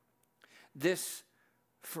restoration, this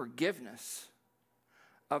forgiveness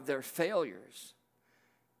of their failures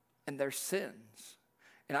and their sins.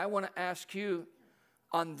 And I want to ask you,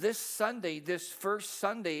 on this Sunday, this first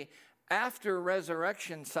Sunday after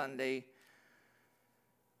Resurrection Sunday,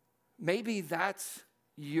 maybe that's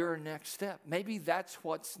your next step. Maybe that's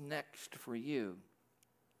what's next for you.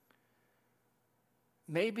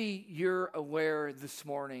 Maybe you're aware this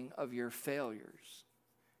morning of your failures,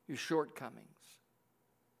 your shortcomings,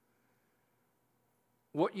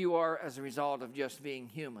 what you are as a result of just being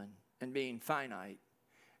human and being finite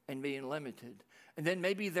and being limited. And then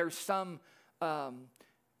maybe there's some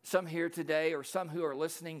here today, or some who are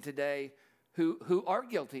listening today who are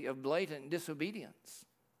guilty of blatant disobedience.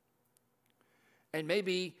 And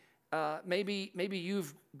maybe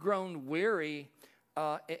you've grown weary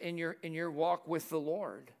in your walk with the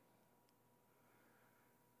Lord.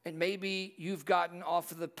 And maybe you've gotten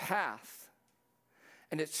off of the path,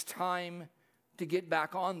 and it's time to get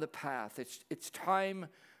back on the path. It's time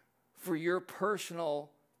for your personal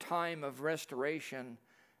time of restoration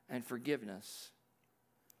and forgiveness.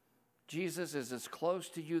 Jesus is as close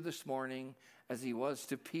to you this morning as he was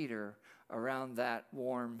to Peter around that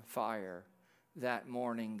warm fire that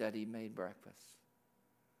morning that he made breakfast.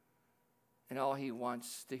 And all he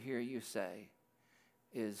wants to hear you say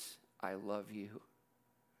is, I love you.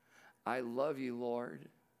 I love you, Lord.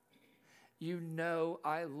 You know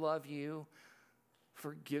I love you.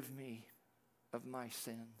 Forgive me of my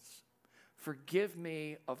sins. Forgive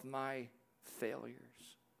me of my failures.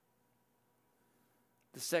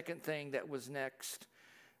 The second thing that was next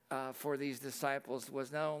for these disciples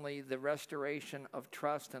was not only the restoration of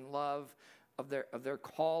trust and love of their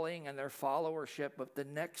calling and their followership, but the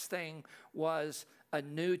next thing was a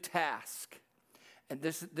new task. And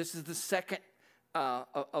this is the second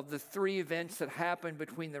of the 3 events that happened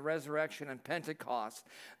between the resurrection and Pentecost.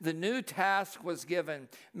 The new task was given.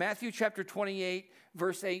 Matthew chapter 28,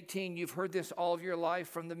 verse 18, you've heard this all of your life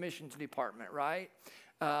from the missions department, right?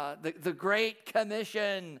 The Great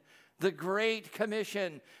Commission, the Great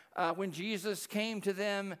Commission. When Jesus came to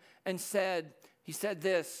them and he said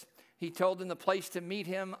this, he told them the place to meet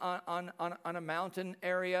him on a mountain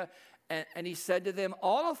area, And he said to them,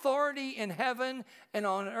 all authority in heaven and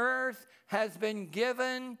on earth has been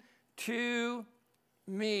given to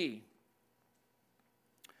me.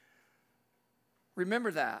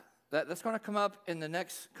 Remember that. That's going to come up in the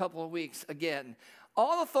next couple of weeks again.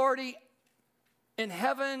 All authority in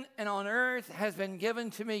heaven and on earth has been given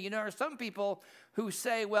to me. You know, there are some people who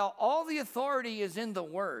say, well, all the authority is in the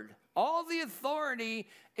Word. All the authority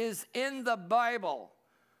is in the Bible.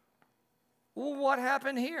 Well, what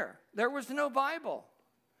happened here? There was no Bible.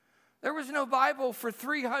 There was no Bible for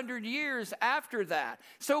 300 years after that.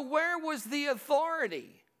 So where was the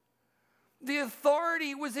authority? The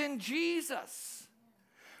authority was in Jesus.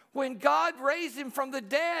 When God raised him from the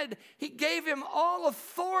dead, he gave him all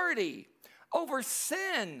authority over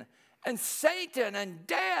sin and Satan and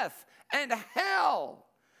death and hell.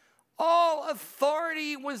 All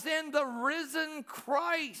authority was in the risen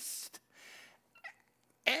Christ.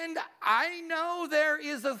 And I know there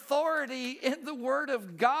is authority in the Word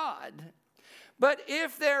of God. But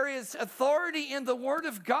if there is authority in the Word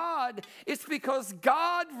of God, it's because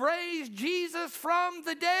God raised Jesus from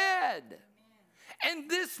the dead. And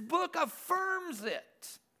this book affirms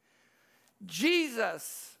it.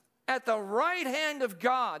 Jesus at the right hand of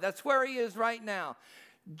God, that's where he is right now.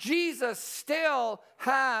 Jesus still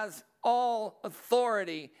has all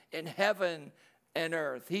authority in heaven and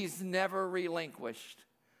earth. He's never relinquished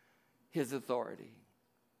his authority.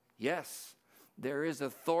 Yes, there is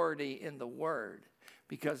authority in the Word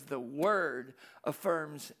because the Word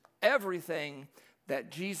affirms everything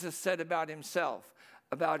that Jesus said about himself,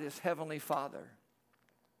 about his heavenly Father.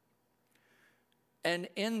 And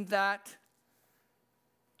in that,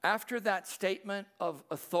 after that statement of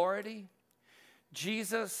authority,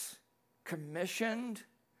 Jesus commissioned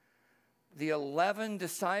the 11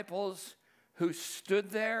 disciples who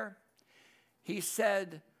stood there. He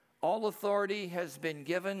said, all authority has been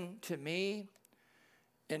given to me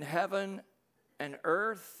in heaven and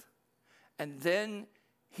earth. And then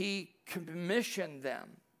he commissioned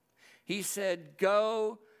them. He said,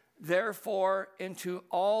 go therefore into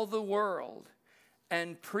all the world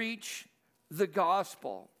and preach the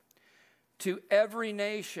gospel to every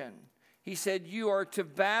nation. He said, you are to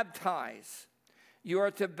baptize. You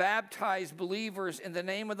are to baptize believers in the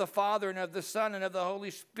name of the Father and of the Son and of the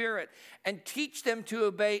Holy Spirit, and teach them to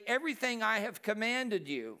obey everything I have commanded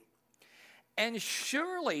you. And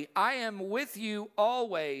surely I am with you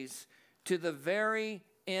always to the very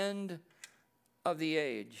end of the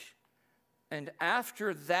age. And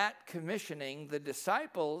after that commissioning, the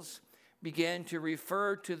disciples began to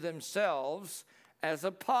refer to themselves as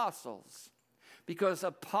apostles, because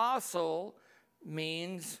apostle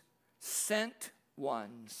means sent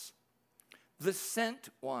ones. The sent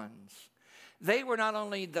ones. They were not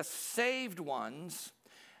only the saved ones,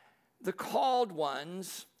 the called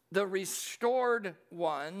ones, the restored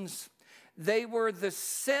ones, they were the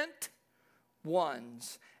sent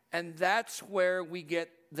ones. And that's where we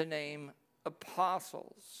get the name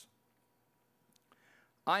apostles.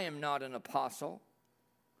 I am not an apostle.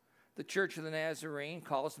 The Church of the Nazarene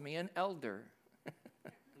calls me an elder.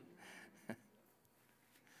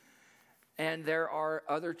 And there are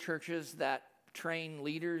other churches that train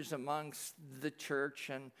leaders amongst the church,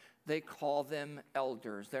 and they call them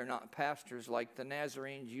elders. They're not pastors like the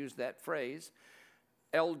Nazarenes use that phrase,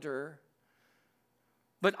 elder.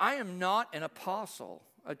 But I am not an apostle.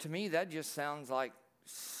 To me, that just sounds like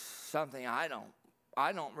something I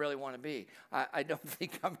don't really want to be. I don't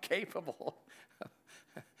think I'm capable.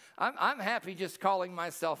 I'm happy just calling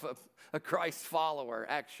myself a Christ follower,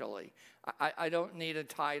 actually. I don't need a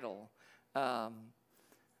title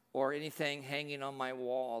or anything hanging on my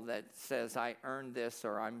wall that says I earned this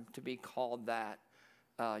or I'm to be called that.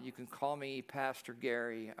 You can call me Pastor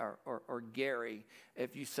Gary or Gary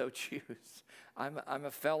if you so choose. I'm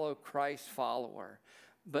a fellow Christ follower.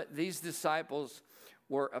 But these disciples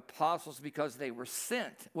were apostles because they were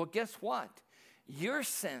sent. Well, guess what? You're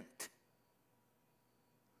sent.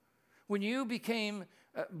 When you became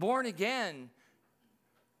born again,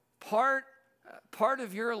 part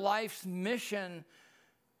of your life's mission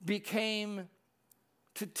became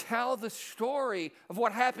to tell the story of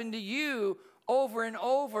what happened to you over and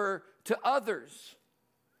over to others.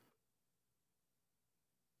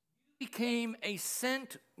 You became a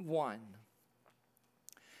sent one.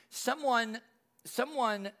 Someone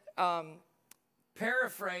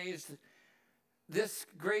paraphrased this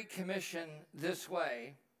Great Commission this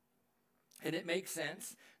way, and it makes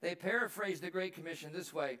sense. They paraphrased the Great Commission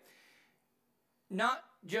this way: not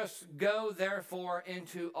just go therefore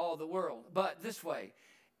into all the world, but this way: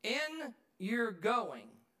 in your going,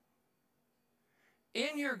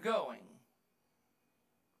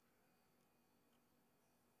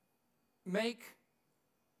 make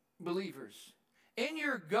believers. In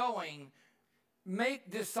your going,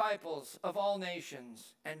 make disciples of all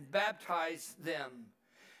nations and baptize them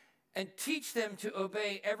and teach them to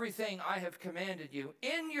obey everything I have commanded you.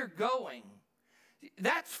 In your going,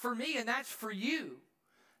 that's for me and that's for you.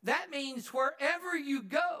 That means wherever you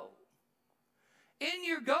go, in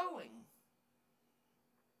your going.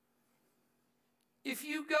 If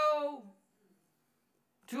you go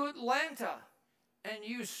to Atlanta and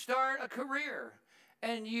you start a career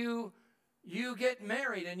and you get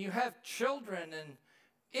married and you have children, and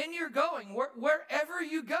in your going, wherever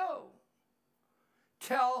you go,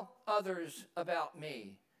 tell others about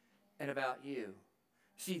me and about you.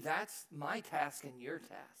 See, that's my task and your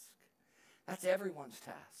task. That's everyone's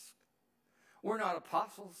task. We're not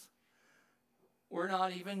apostles. We're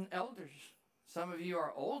not even elders. Some of you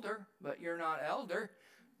are older, but you're not elder.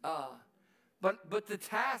 But the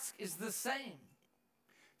task is the same.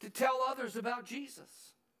 To tell others about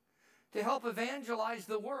Jesus. To help evangelize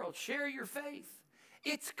the world. Share your faith.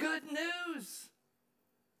 It's good news.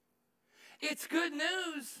 It's good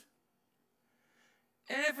news.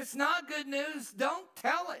 And if it's not good news, don't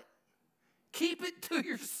tell it. Keep it to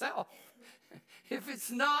yourself. If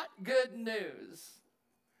it's not good news.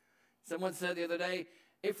 Someone said the other day,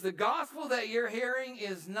 if the gospel that you're hearing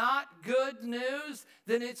is not good news,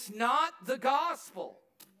 then it's not the gospel.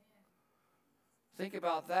 Think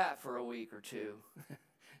about that for a week or two.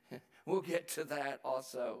 We'll get to that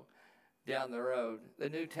also down the road. The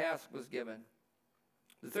new task was given.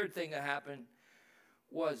 The third thing that happened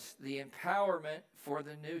was the empowerment for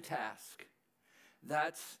the new task.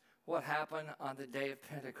 That's what happened on the day of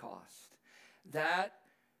Pentecost. That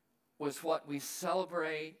was what we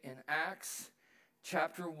celebrate in Acts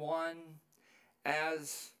chapter 1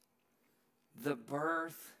 as the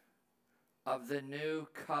birth of the new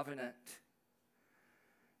covenant.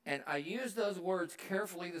 And I use those words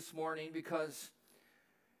carefully this morning because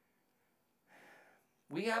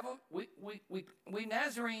we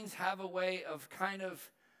Nazarenes have a way of kind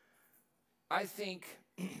of, I think,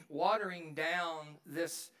 watering down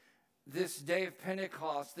this day of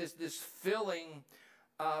Pentecost, this filling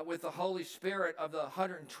with the Holy Spirit of the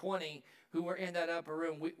 120 who were in that upper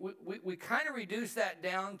room. We kind of reduce that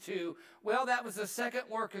down to, well, that was the second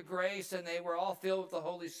work of grace and they were all filled with the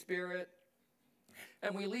Holy Spirit.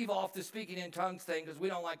 And we leave off the speaking in tongues thing because we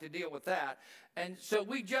don't like to deal with that. And so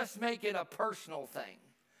we just make it a personal thing.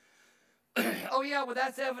 Oh yeah, well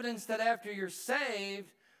that's evidence that after you're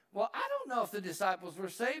saved, well, I don't know if the disciples were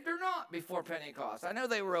saved or not before Pentecost. I know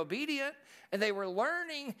they were obedient and they were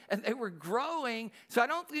learning and they were growing. So I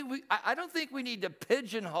don't think we need to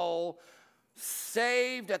pigeonhole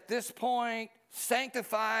saved at this point,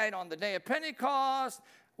 sanctified on the day of Pentecost.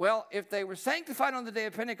 Well, if they were sanctified on the day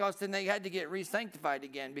of Pentecost, then they had to get re-sanctified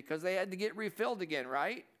again because they had to get refilled again,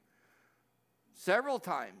 right? Several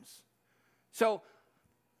times. So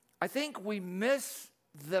I think we miss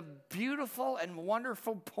the beautiful and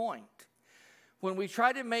wonderful point when we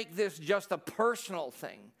try to make this just a personal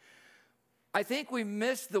thing. I think we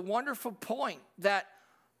miss the wonderful point that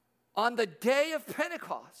on the day of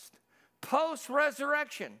Pentecost,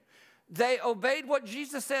 post-resurrection, they obeyed what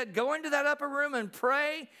Jesus said. Go into that upper room and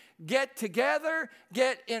pray. Get together.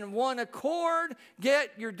 Get in one accord.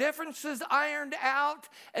 Get your differences ironed out.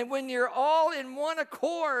 And when you're all in one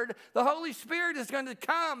accord, the Holy Spirit is going to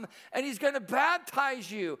come and He's going to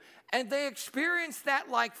baptize you. And they experienced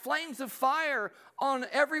that like flames of fire on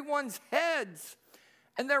everyone's heads.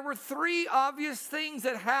 And there were three obvious things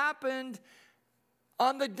that happened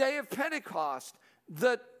on the day of Pentecost.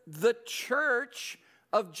 The church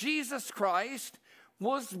of Jesus Christ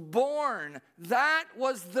was born. That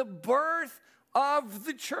was the birth of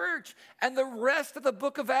the church. And the rest of the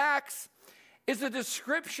book of Acts is a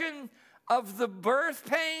description of the birth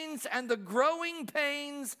pains and the growing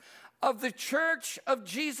pains of the church of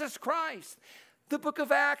Jesus Christ. The book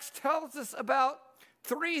of Acts tells us about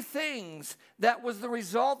three things that was the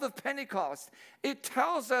result of Pentecost. It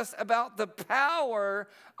tells us about the power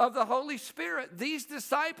of the Holy Spirit. These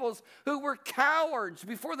disciples who were cowards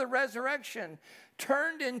before the resurrection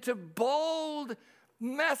turned into bold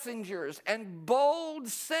messengers and bold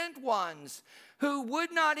sent ones who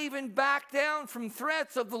would not even back down from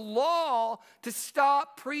threats of the law to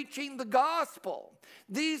stop preaching the gospel.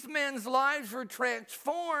 These men's lives were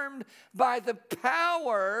transformed by the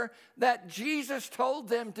power that Jesus told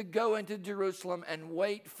them to go into Jerusalem and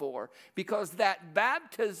wait for, because that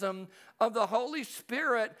baptism of the Holy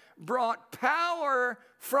Spirit brought power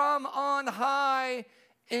from on high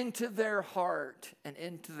into their heart and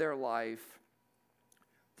into their life.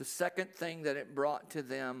 the second thing that it brought to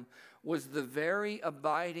them was the very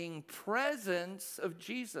abiding presence of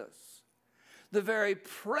Jesus. The very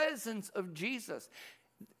presence of Jesus.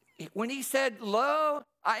 When he said, "Lo,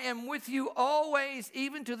 I am with you always,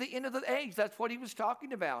 even to the end of the age," that's what he was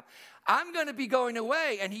talking about. I'm going to be going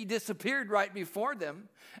away. And he disappeared right before them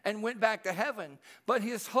and went back to heaven. But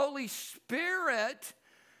his Holy Spirit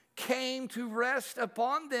came to rest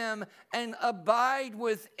upon them and abide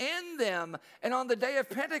within them. And on the day of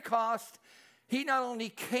Pentecost, he not only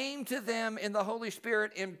came to them in the Holy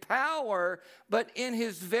Spirit in power, but in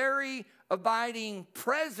his very abiding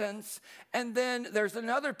presence. And then there's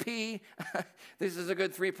another P. This is a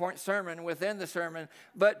good 3-point sermon within the sermon.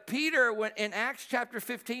 But Peter, in Acts chapter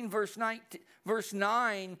 15, verse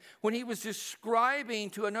 9, when he was describing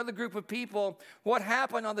to another group of people what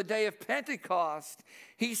happened on the day of Pentecost,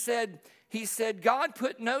 he said, God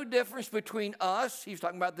put no difference between us, he's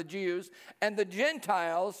talking about the Jews, and the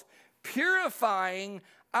Gentiles, purifying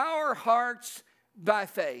our hearts by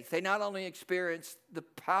faith. They not only experienced the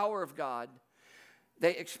power of God,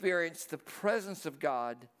 they experienced the presence of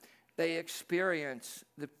God, they experienced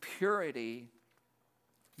the purity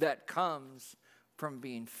that comes from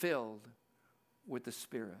being filled with the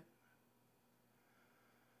Spirit.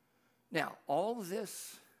 Now, all of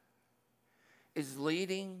this is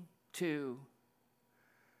leading to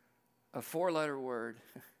a 4-letter word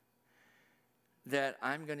that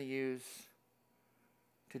I'm going to use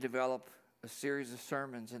to develop a series of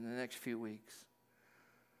sermons in the next few weeks.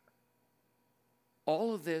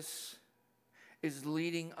 All of this is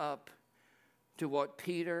leading up to what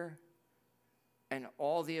Peter and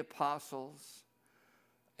all the apostles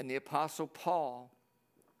and the Apostle Paul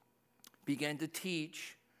began to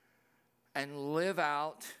teach and live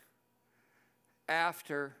out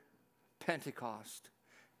after Pentecost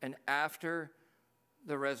and after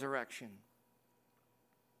the resurrection.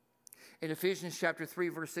 In Ephesians chapter 3,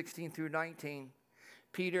 verse 16 through 19,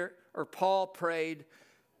 Paul prayed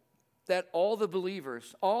that all the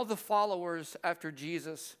believers, all the followers after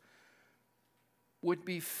Jesus would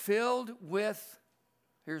be filled with,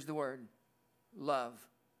 here's the word, love.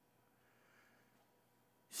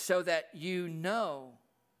 So that you know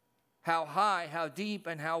how high, how deep,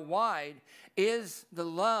 and how wide is the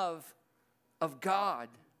love of God.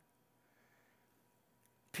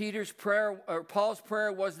 Paul's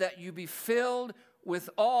prayer was that you be filled with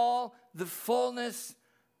all the fullness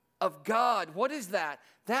of God. What is that?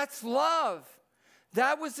 That's love.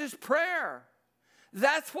 That was his prayer.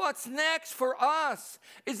 That's what's next for us,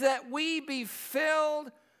 is that we be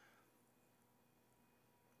filled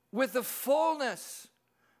with the fullness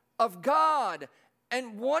of God.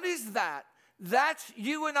 And what is that? That's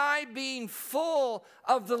you and I being full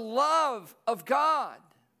of the love of God.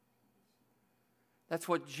 That's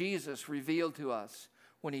what Jesus revealed to us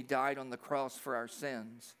when he died on the cross for our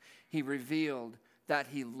sins. He revealed that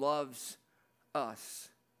he loves us.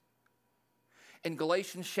 In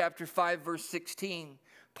Galatians chapter 5, verse 16,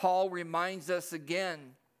 Paul reminds us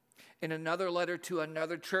again in another letter to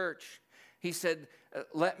another church. He said,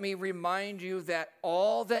 "Let me remind you that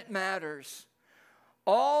all that matters,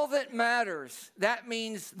 that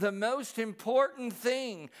means the most important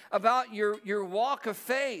thing about your walk of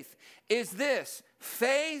faith is this: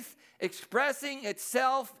 faith expressing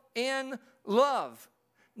itself in love,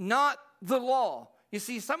 not the law." You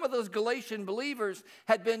see, some of those Galatian believers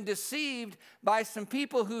had been deceived by some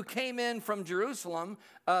people who came in from Jerusalem,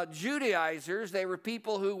 Judaizers. They were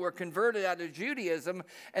people who were converted out of Judaism,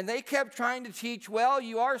 and they kept trying to teach, well,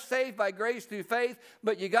 you are saved by grace through faith,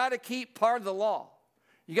 but you got to keep part of the law.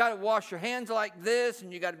 You got to wash your hands like this,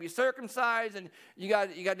 and you got to be circumcised, and you got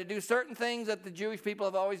to do certain things that the Jewish people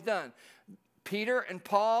have always done. Peter and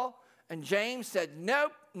Paul and James said,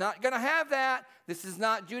 nope, not going to have that. This is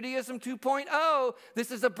not Judaism 2.0.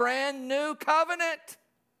 This is a brand new covenant.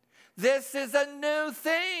 This is a new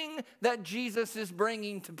thing that Jesus is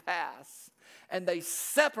bringing to pass. And they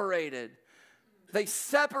separated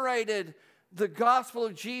the gospel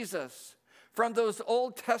of Jesus from those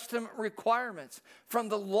Old Testament requirements, from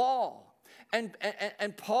the law. And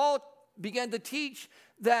Paul began to teach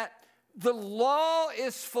that the law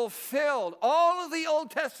is fulfilled. All of the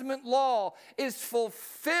Old Testament law is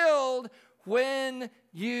fulfilled when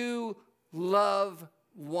you love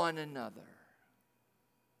one another.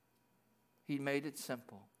 He made it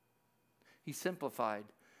simple. He simplified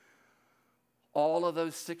all of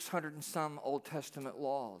those 600 and some Old Testament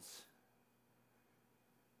laws.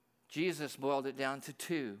 Jesus boiled it down to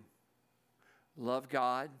 2. Love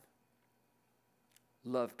God,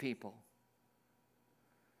 love people.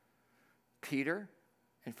 Peter,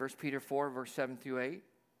 in 1 Peter 4, verse 7 through 8,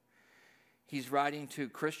 He's writing to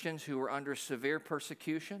Christians who were under severe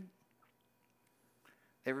persecution.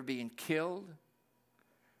 They were being killed.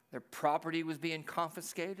 Their property was being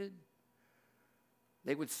confiscated.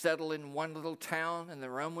 They would settle in one little town, and the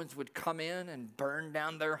Romans would come in and burn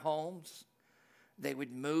down their homes. They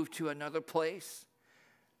would move to another place,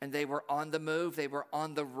 and they were on the move. They were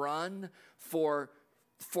on the run for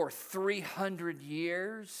 300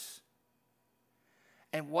 years.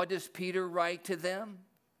 And what does Peter write to them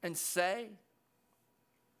and say?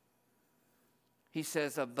 He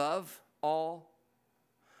says, above all.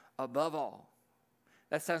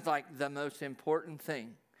 That sounds like the most important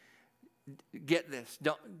thing. Get this.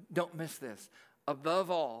 Don't miss this.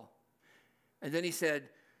 Above all. And then he said,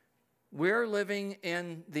 we're living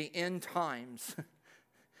in the end times.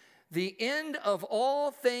 The end of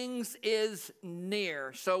all things is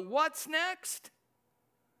near. So what's next?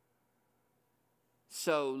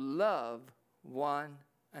 So love one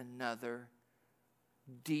another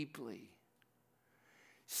deeply,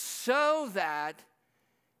 so that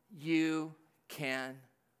you can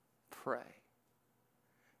pray.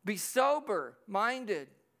 Be sober-minded.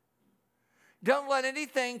 Don't let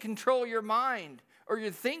anything control your mind or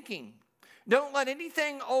your thinking. Don't let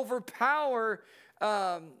anything overpower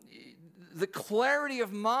the clarity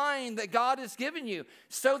of mind that God has given you,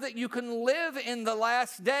 so that you can live in the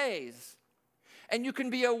last days. And you can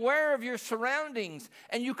be aware of your surroundings.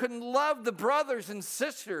 And you can love the brothers and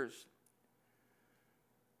sisters.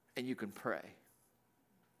 And you can pray.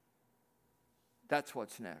 That's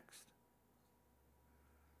what's next.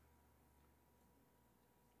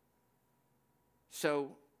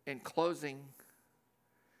 So, in closing,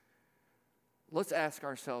 let's ask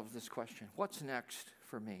ourselves this question. What's next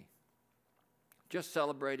for me? Just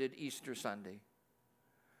celebrated Easter Sunday.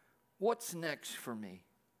 What's next for me?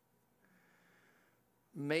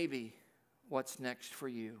 Maybe what's next for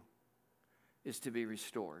you is to be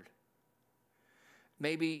restored.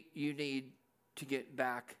 Maybe you need to get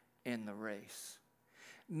back in the race.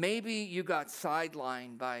 Maybe you got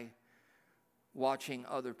sidelined by watching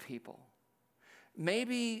other people.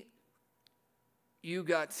 Maybe you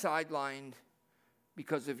got sidelined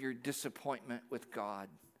because of your disappointment with God.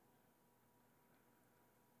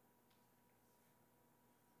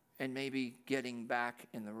 And maybe getting back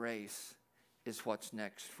in the race is what's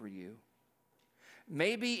next for you.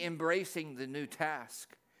 Maybe embracing the new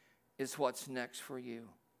task is what's next for you.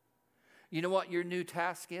 You know what your new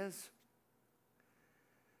task is?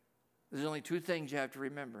 There's only two things you have to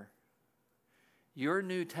remember. Your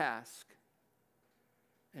new task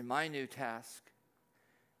and my new task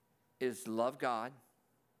is love God,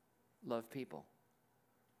 love people.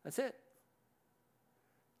 That's it.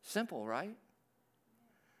 Simple, right?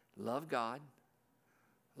 Love God,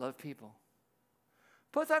 love people.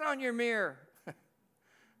 Put that on your mirror.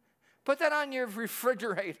 Put that on your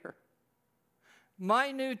refrigerator.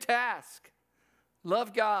 My new task,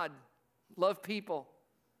 love God, love people.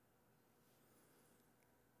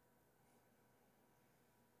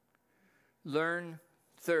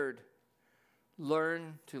 Third,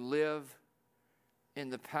 learn to live in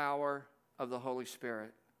the power of the Holy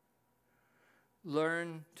Spirit.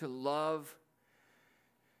 Learn to love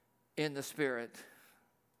in the Spirit.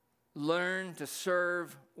 Learn to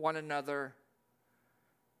serve one another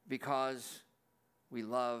because we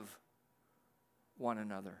love one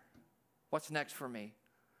another. What's next for me?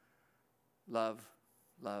 Love,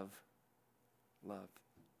 love, love.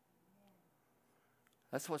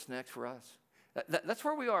 That's what's next for us. That's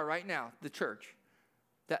where we are right now, the church.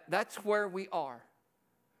 That's where we are.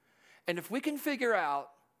 And if we can figure out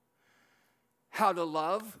how to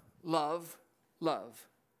love, love, love.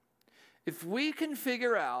 If we can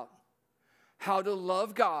figure out how to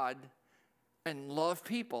love God and love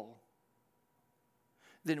people,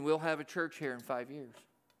 then we'll have a church here in 5 years,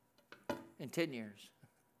 in 10 years,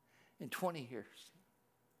 in 20 years.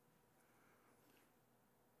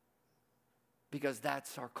 Because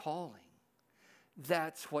that's our calling.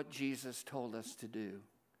 That's what Jesus told us to do.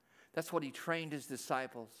 That's what he trained his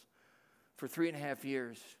disciples for 3.5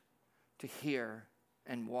 years to hear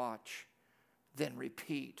and watch, then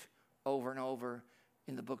repeat over and over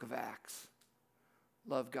in the book of Acts.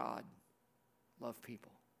 Love God, love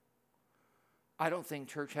people. I don't think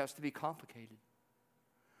church has to be complicated.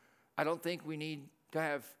 I don't think we need to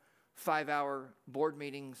have 5-hour board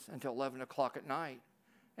meetings until 11 o'clock at night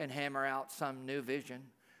and hammer out some new vision,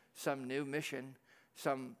 some new mission,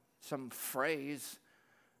 some phrase,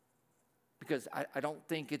 because I don't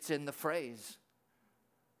think it's in the phrase.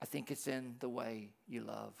 I think it's in the way you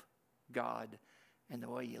love God and the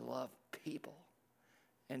way you love people.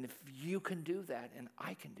 And if you can do that, and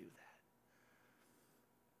I can do that,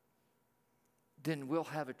 then we'll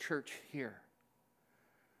have a church here.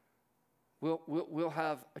 We'll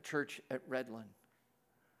have a church at Redland.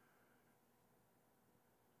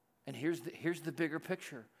 And here's the bigger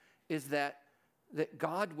picture, is that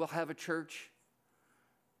God will have a church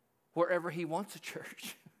wherever he wants a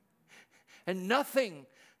church. And nothing,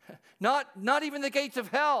 not even the gates of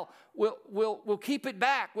hell will keep it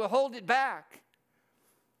back, will hold it back.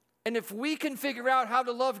 And if we can figure out how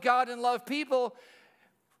to love God and love people,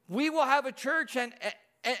 we will have a church,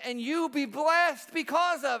 and you'll be blessed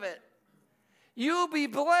because of it. You'll be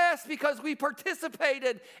blessed because we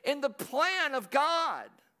participated in the plan of God.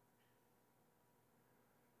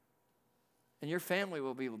 And your family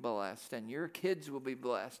will be blessed, and your kids will be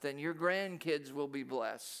blessed, and your grandkids will be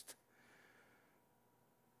blessed.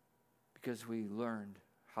 Because we learned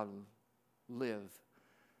how to live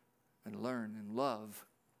and learn and love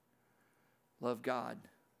God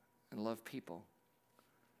and love people.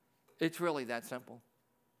 It's really that simple.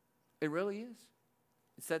 It really is.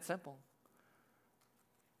 It's that simple.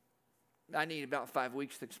 I need about 5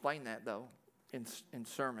 weeks to explain that, though, in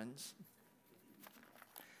sermons.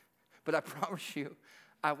 But I promise you,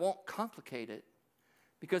 I won't complicate it.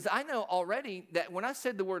 Because I know already that when I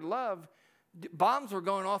said the word love, bombs were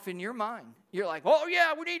going off in your mind. You're like, oh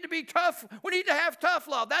yeah, we need to be tough. We need to have tough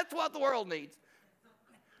love. That's what the world needs.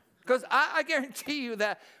 Because I guarantee you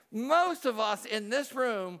that most of us in this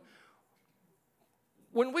room,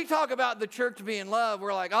 when we talk about the church being love,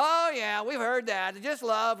 we're like, oh yeah, we've heard that. Just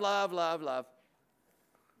love, love, love, love.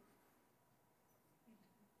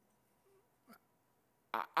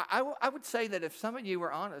 I would say that if some of you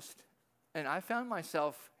were honest, and I found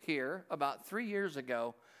myself here about 3 years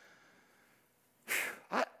ago,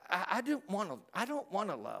 I don't want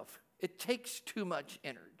to love. It takes too much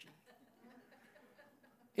energy.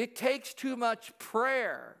 It takes too much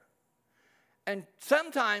prayer. And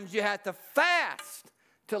sometimes you have to fast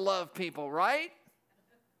to love people, right?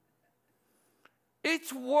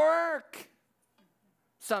 It's work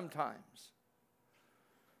sometimes.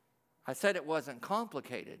 I said it wasn't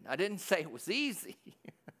complicated. I didn't say it was easy.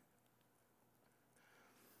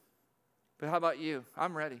 But how about you?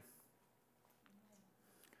 I'm ready.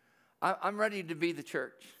 I'm ready to be the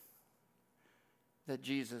church that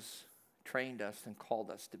Jesus trained us and called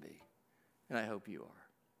us to be. And I hope you are.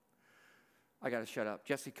 I got to shut up.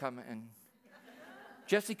 Jesse, come and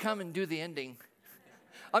do the ending.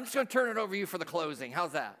 I'm just going to turn it over to you for the closing.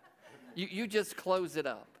 How's that? You just close it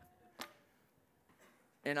up.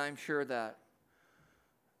 And I'm sure that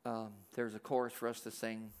there's a chorus for us to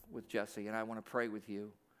sing with Jesse, and I want to pray with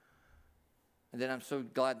you. And then I'm so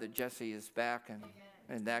glad that Jesse is back,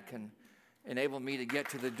 and that can enable me to get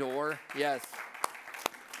to the door. Yes.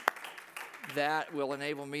 That will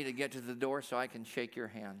enable me to get to the door so I can shake your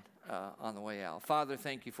hand on the way out. Father,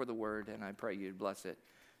 thank you for the word, and I pray you'd bless it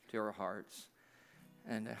to our hearts.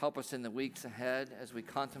 And help us in the weeks ahead as we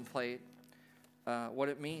contemplate what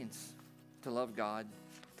it means to love God,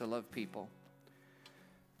 to love people.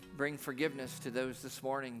 Bring forgiveness to those this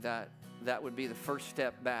morning that would be the first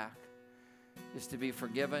step back, is to be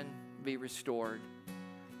forgiven, be restored,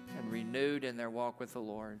 and renewed in their walk with the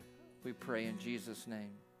Lord. We pray in Jesus' name.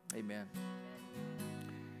 Amen.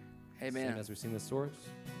 Amen. Stand as we sing this chorus.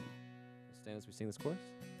 Stand as we sing this chorus.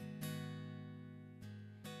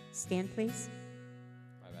 Stand, please.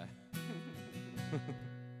 My bad.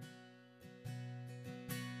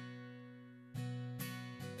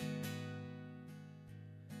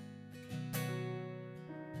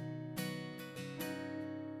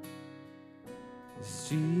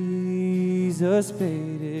 Jesus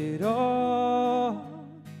paid it all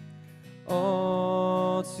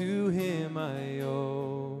to him I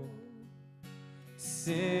owe.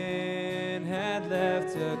 Sin had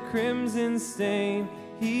left a crimson stain,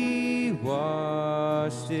 he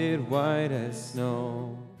washed it white as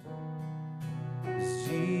snow.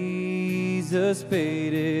 Jesus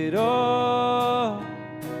paid it all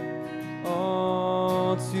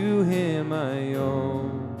to him I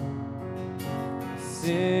owe.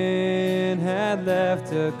 Sin had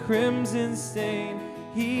left a crimson stain,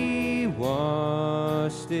 he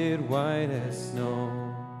washed it white as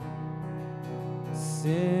snow.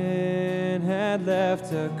 Sin had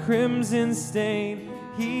left a crimson stain,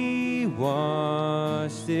 he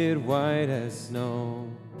washed it white as snow.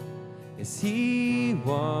 Yes, he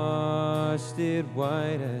washed it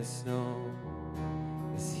white as snow.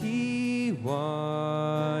 Yes, he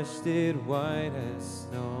washed it white as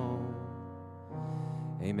snow.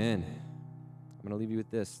 Amen. I'm going to leave you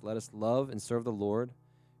with this. Let us love and serve the Lord,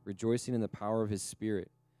 rejoicing in the power of his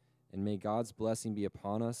Spirit. And may God's blessing be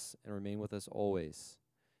upon us and remain with us always.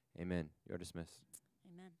 Amen. You are dismissed.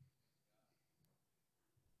 Amen.